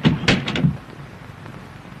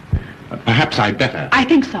 Perhaps I'd better. I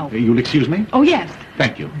think so. You'll excuse me? Oh, yes.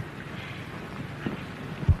 Thank you.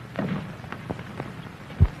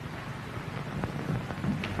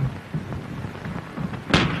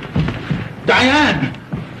 Diane!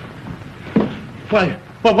 Why,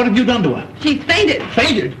 well, what have you done to her? She's fainted.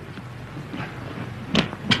 Fainted?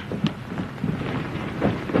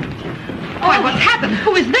 Why, what's happened?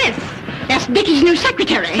 Who is this? That's Dickie's new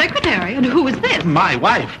secretary. Secretary? And who is this? My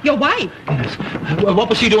wife. Your wife. Yes. What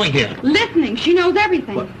was she doing here? Listening. She knows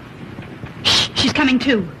everything. What? Shh, she's coming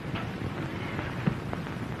too.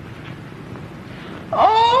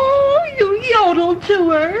 Oh, you yodeled to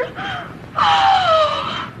her.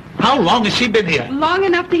 Oh! How long has she been here? Long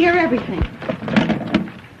enough to hear everything.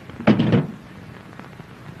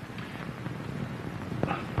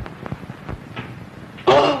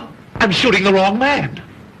 Oh, I'm shooting the wrong man.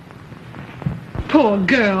 Poor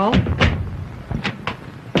girl.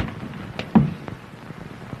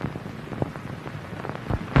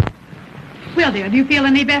 Well, dear, do you feel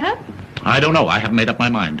any better? I don't know. I haven't made up my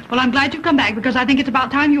mind. Well, I'm glad you've come back because I think it's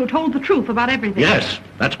about time you were told the truth about everything. Yes,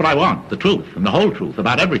 that's what I want. The truth, and the whole truth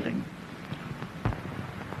about everything.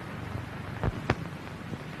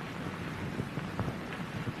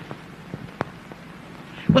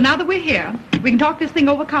 Well, now that we're here, we can talk this thing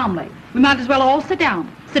over calmly. We might as well all sit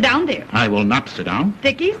down. Sit down, dear. I will not sit down.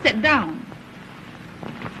 Dickie, sit down.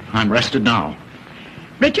 I'm rested now.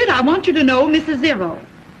 Richard, I want you to know Mrs. Zero.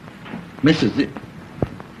 Mrs.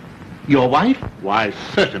 Your wife? Why,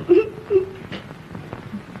 certainly.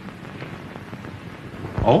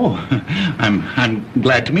 Oh, I'm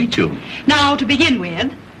glad to meet you. Now, to begin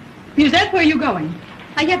with, Musette, where are you going?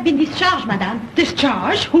 I have been discharged, madame.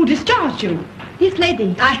 Discharged? Who discharged you? This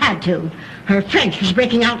lady. I had to. Her French was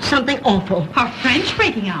breaking out something awful. Her French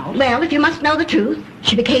breaking out? Well, if you must know the truth,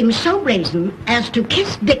 she became so brazen as to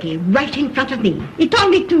kiss Dickie right in front of me. He told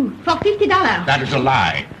me to, for $50. That is a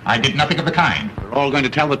lie. I did nothing of the kind. We're all going to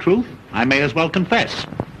tell the truth. I may as well confess.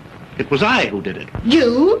 It was I who did it.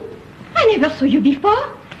 You? I never saw you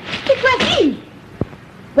before. It was he.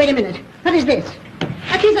 Wait a minute. What is this?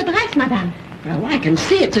 That is a dress, madame. Well, I can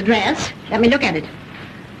see it's a dress. Let me look at it.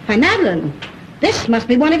 Why, Madeline, this must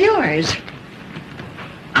be one of yours.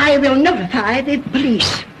 I will notify the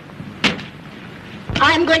police.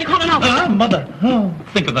 I'm going to call an officer. Mother. Oh,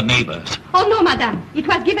 think of the neighbors. Oh, no, madame. It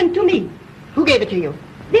was given to me. Who gave it to you?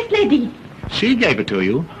 This lady. She gave it to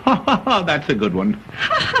you. Ha, ha, ha, that's a good one.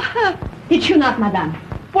 Did you not, madame?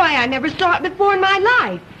 Why, I never saw it before in my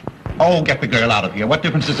life. Oh, get the girl out of here. What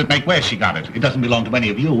difference does it make where she got it? It doesn't belong to any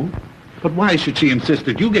of you. But why should she insist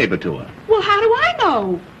that you gave it to her? Well, how do I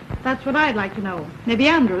know? That's what I'd like to know. Maybe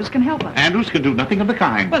Andrews can help us. Andrews can do nothing of the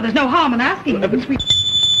kind. Well, there's no harm in asking.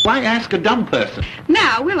 Why ask a dumb person?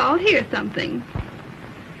 Now we'll all hear something.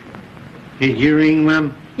 You hearing,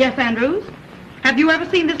 ma'am? Yes, Andrews? Have you ever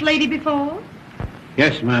seen this lady before?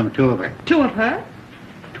 Yes, ma'am, two of her. Two of her?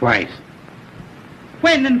 Twice.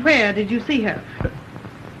 When and where did you see her?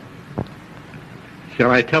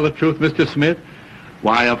 Shall I tell the truth, Mr. Smith?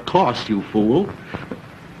 Why, of course, you fool.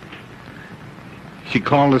 She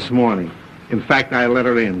called this morning. In fact, I let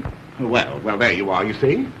her in. Well, there you are, you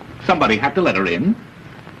see. Somebody had to let her in.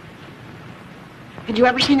 Had you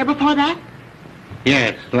ever seen her before that?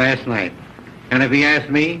 Yes, last night. And if he asked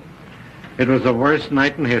me, it was the worst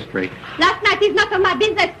night in history. Last night is not of my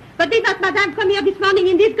business, But did not Madame come here this morning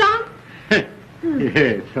in this gown?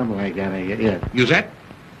 Yeah, something like that, I guess. Yeah. Musette,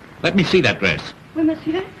 let me see that dress. Oui,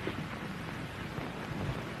 monsieur.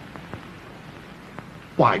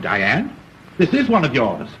 Why, Diane, this is one of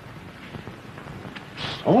yours.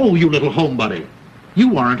 So, you little homebody. You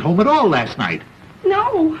weren't home at all last night.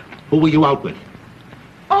 No. Who were you out with?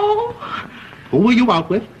 Oh. Who were you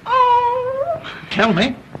out with? Oh. Tell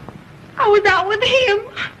me. I was out with him.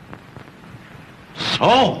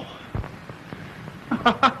 So.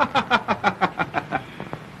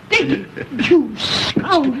 Dicky, you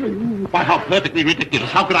scoundrel. Why, how perfectly ridiculous.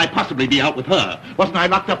 How could I possibly be out with her? Wasn't I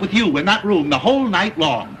locked up with you in that room the whole night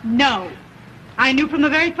long? No. I knew from the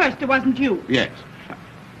very first it wasn't you. Yes.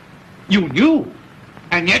 You knew?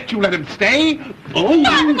 And yet you let him stay?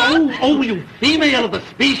 Oh, you female of the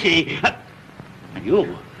species. And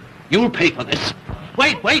you'll pay for this.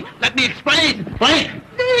 Wait, let me explain. Explain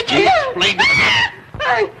to me.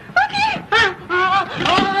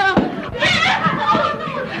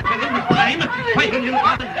 Wait, you...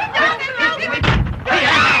 Don't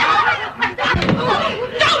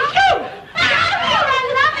shoot! I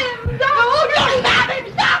love him! Don't stop him!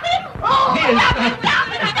 Stop him! Oh, stop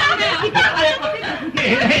him!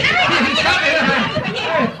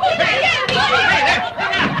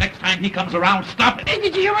 Next time he comes around, stop it.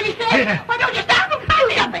 Did you hear what he said? Why don't you stop him?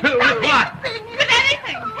 Stop him! What? With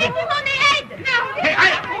anything! Hit him on the head!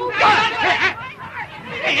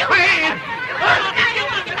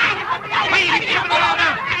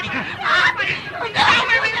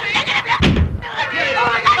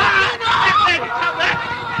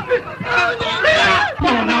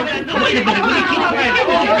 Wait a minute, will you keep quiet?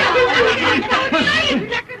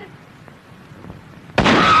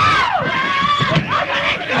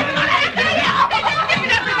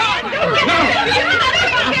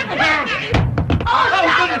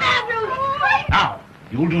 Now,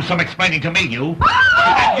 you'll do some explaining to me, you.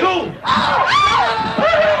 And you!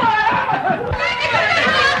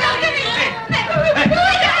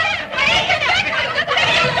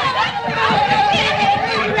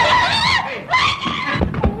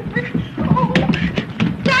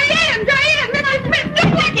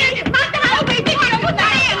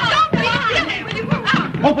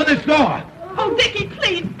 Open this door! Oh, Dickie,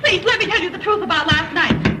 please, let me tell you the truth about last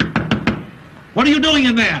night. What are you doing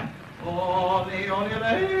in there?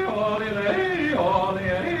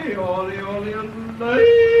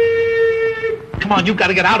 Come on, you've got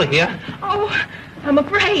to get out of here. Oh, I'm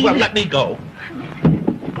afraid. Well, let me go.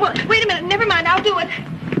 Well, wait a minute. Never mind. I'll do it.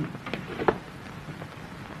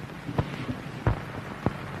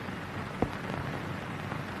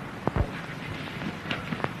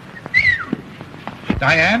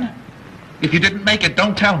 Diane, if you didn't make it,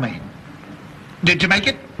 don't tell me. Did you make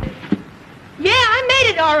it? Yeah, I made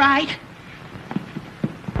it all right.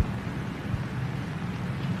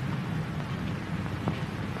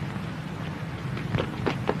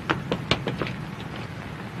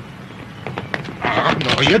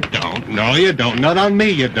 No, you don't. No, you don't. Not on me,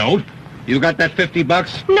 you don't. You got that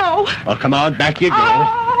 $50? No. Oh, come on, back you go.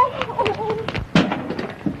 Oh.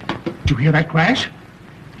 Did you hear that crash?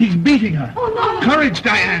 He's beating her. Oh, no. Courage,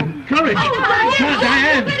 Diane. Courage. Oh, Come on,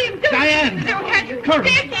 Diane. Let him do it. Diane. Courage.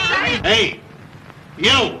 Hey,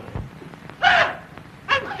 you!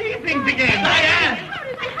 I'm seeing things again. Diane.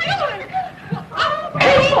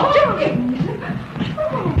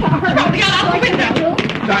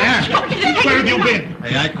 Diane, where have you been?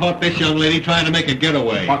 Hey, I caught this young lady trying to make a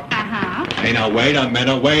getaway. Uh-huh. Hey, now, wait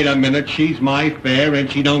a minute. She's my fare, and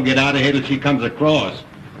she don't get out of here till she comes across.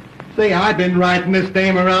 See, I've been riding this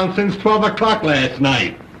dame around since 12 o'clock last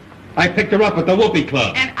night. I picked her up at the Whoopee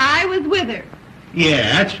Club. And I was with her.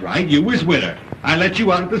 Yeah, that's right. You was with her. I let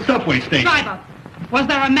you out at the subway station. Driver, was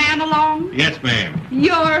there a man along? Yes, ma'am.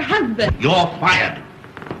 Your husband. You're fired.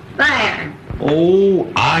 Fire. Oh,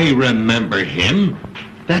 I remember him.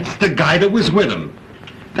 That's the guy that was with him.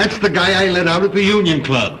 That's the guy I let out at the Union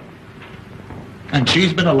Club. And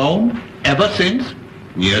she's been alone ever since?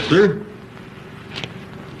 Yes, sir.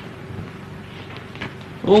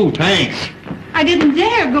 Oh, thanks. I didn't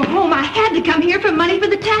dare go home. I had to come here for money for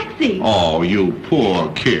the taxi. Oh, you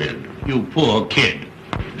poor kid. You poor kid.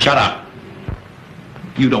 Shut up.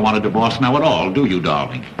 You don't want a divorce now at all, do you,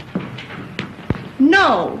 darling?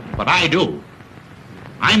 No. But I do.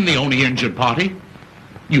 I'm the only injured party.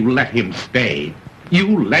 You let him stay.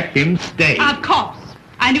 You let him stay. Of course.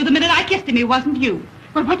 I knew the minute I kissed him he wasn't you.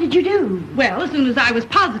 Well, what did you do? Well, as soon as I was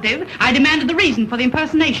positive, I demanded the reason for the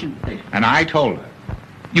impersonation. And I told her.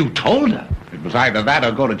 You told her? It was either that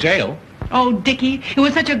or go to jail. Oh, Dickie, it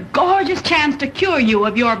was such a gorgeous chance to cure you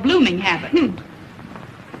of your blooming habit.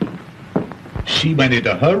 she went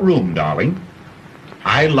into her room, darling,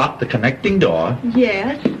 I locked the connecting door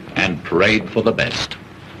Yes. and prayed for the best.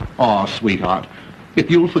 Oh, sweetheart, if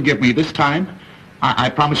you'll forgive me this time, I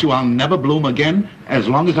promise you I'll never bloom again as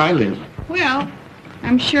long as I live. Well,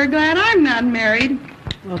 I'm sure glad I'm not married.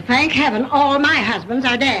 Well, thank heaven all my husbands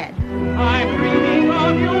are dead. I'm dreaming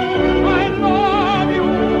of you.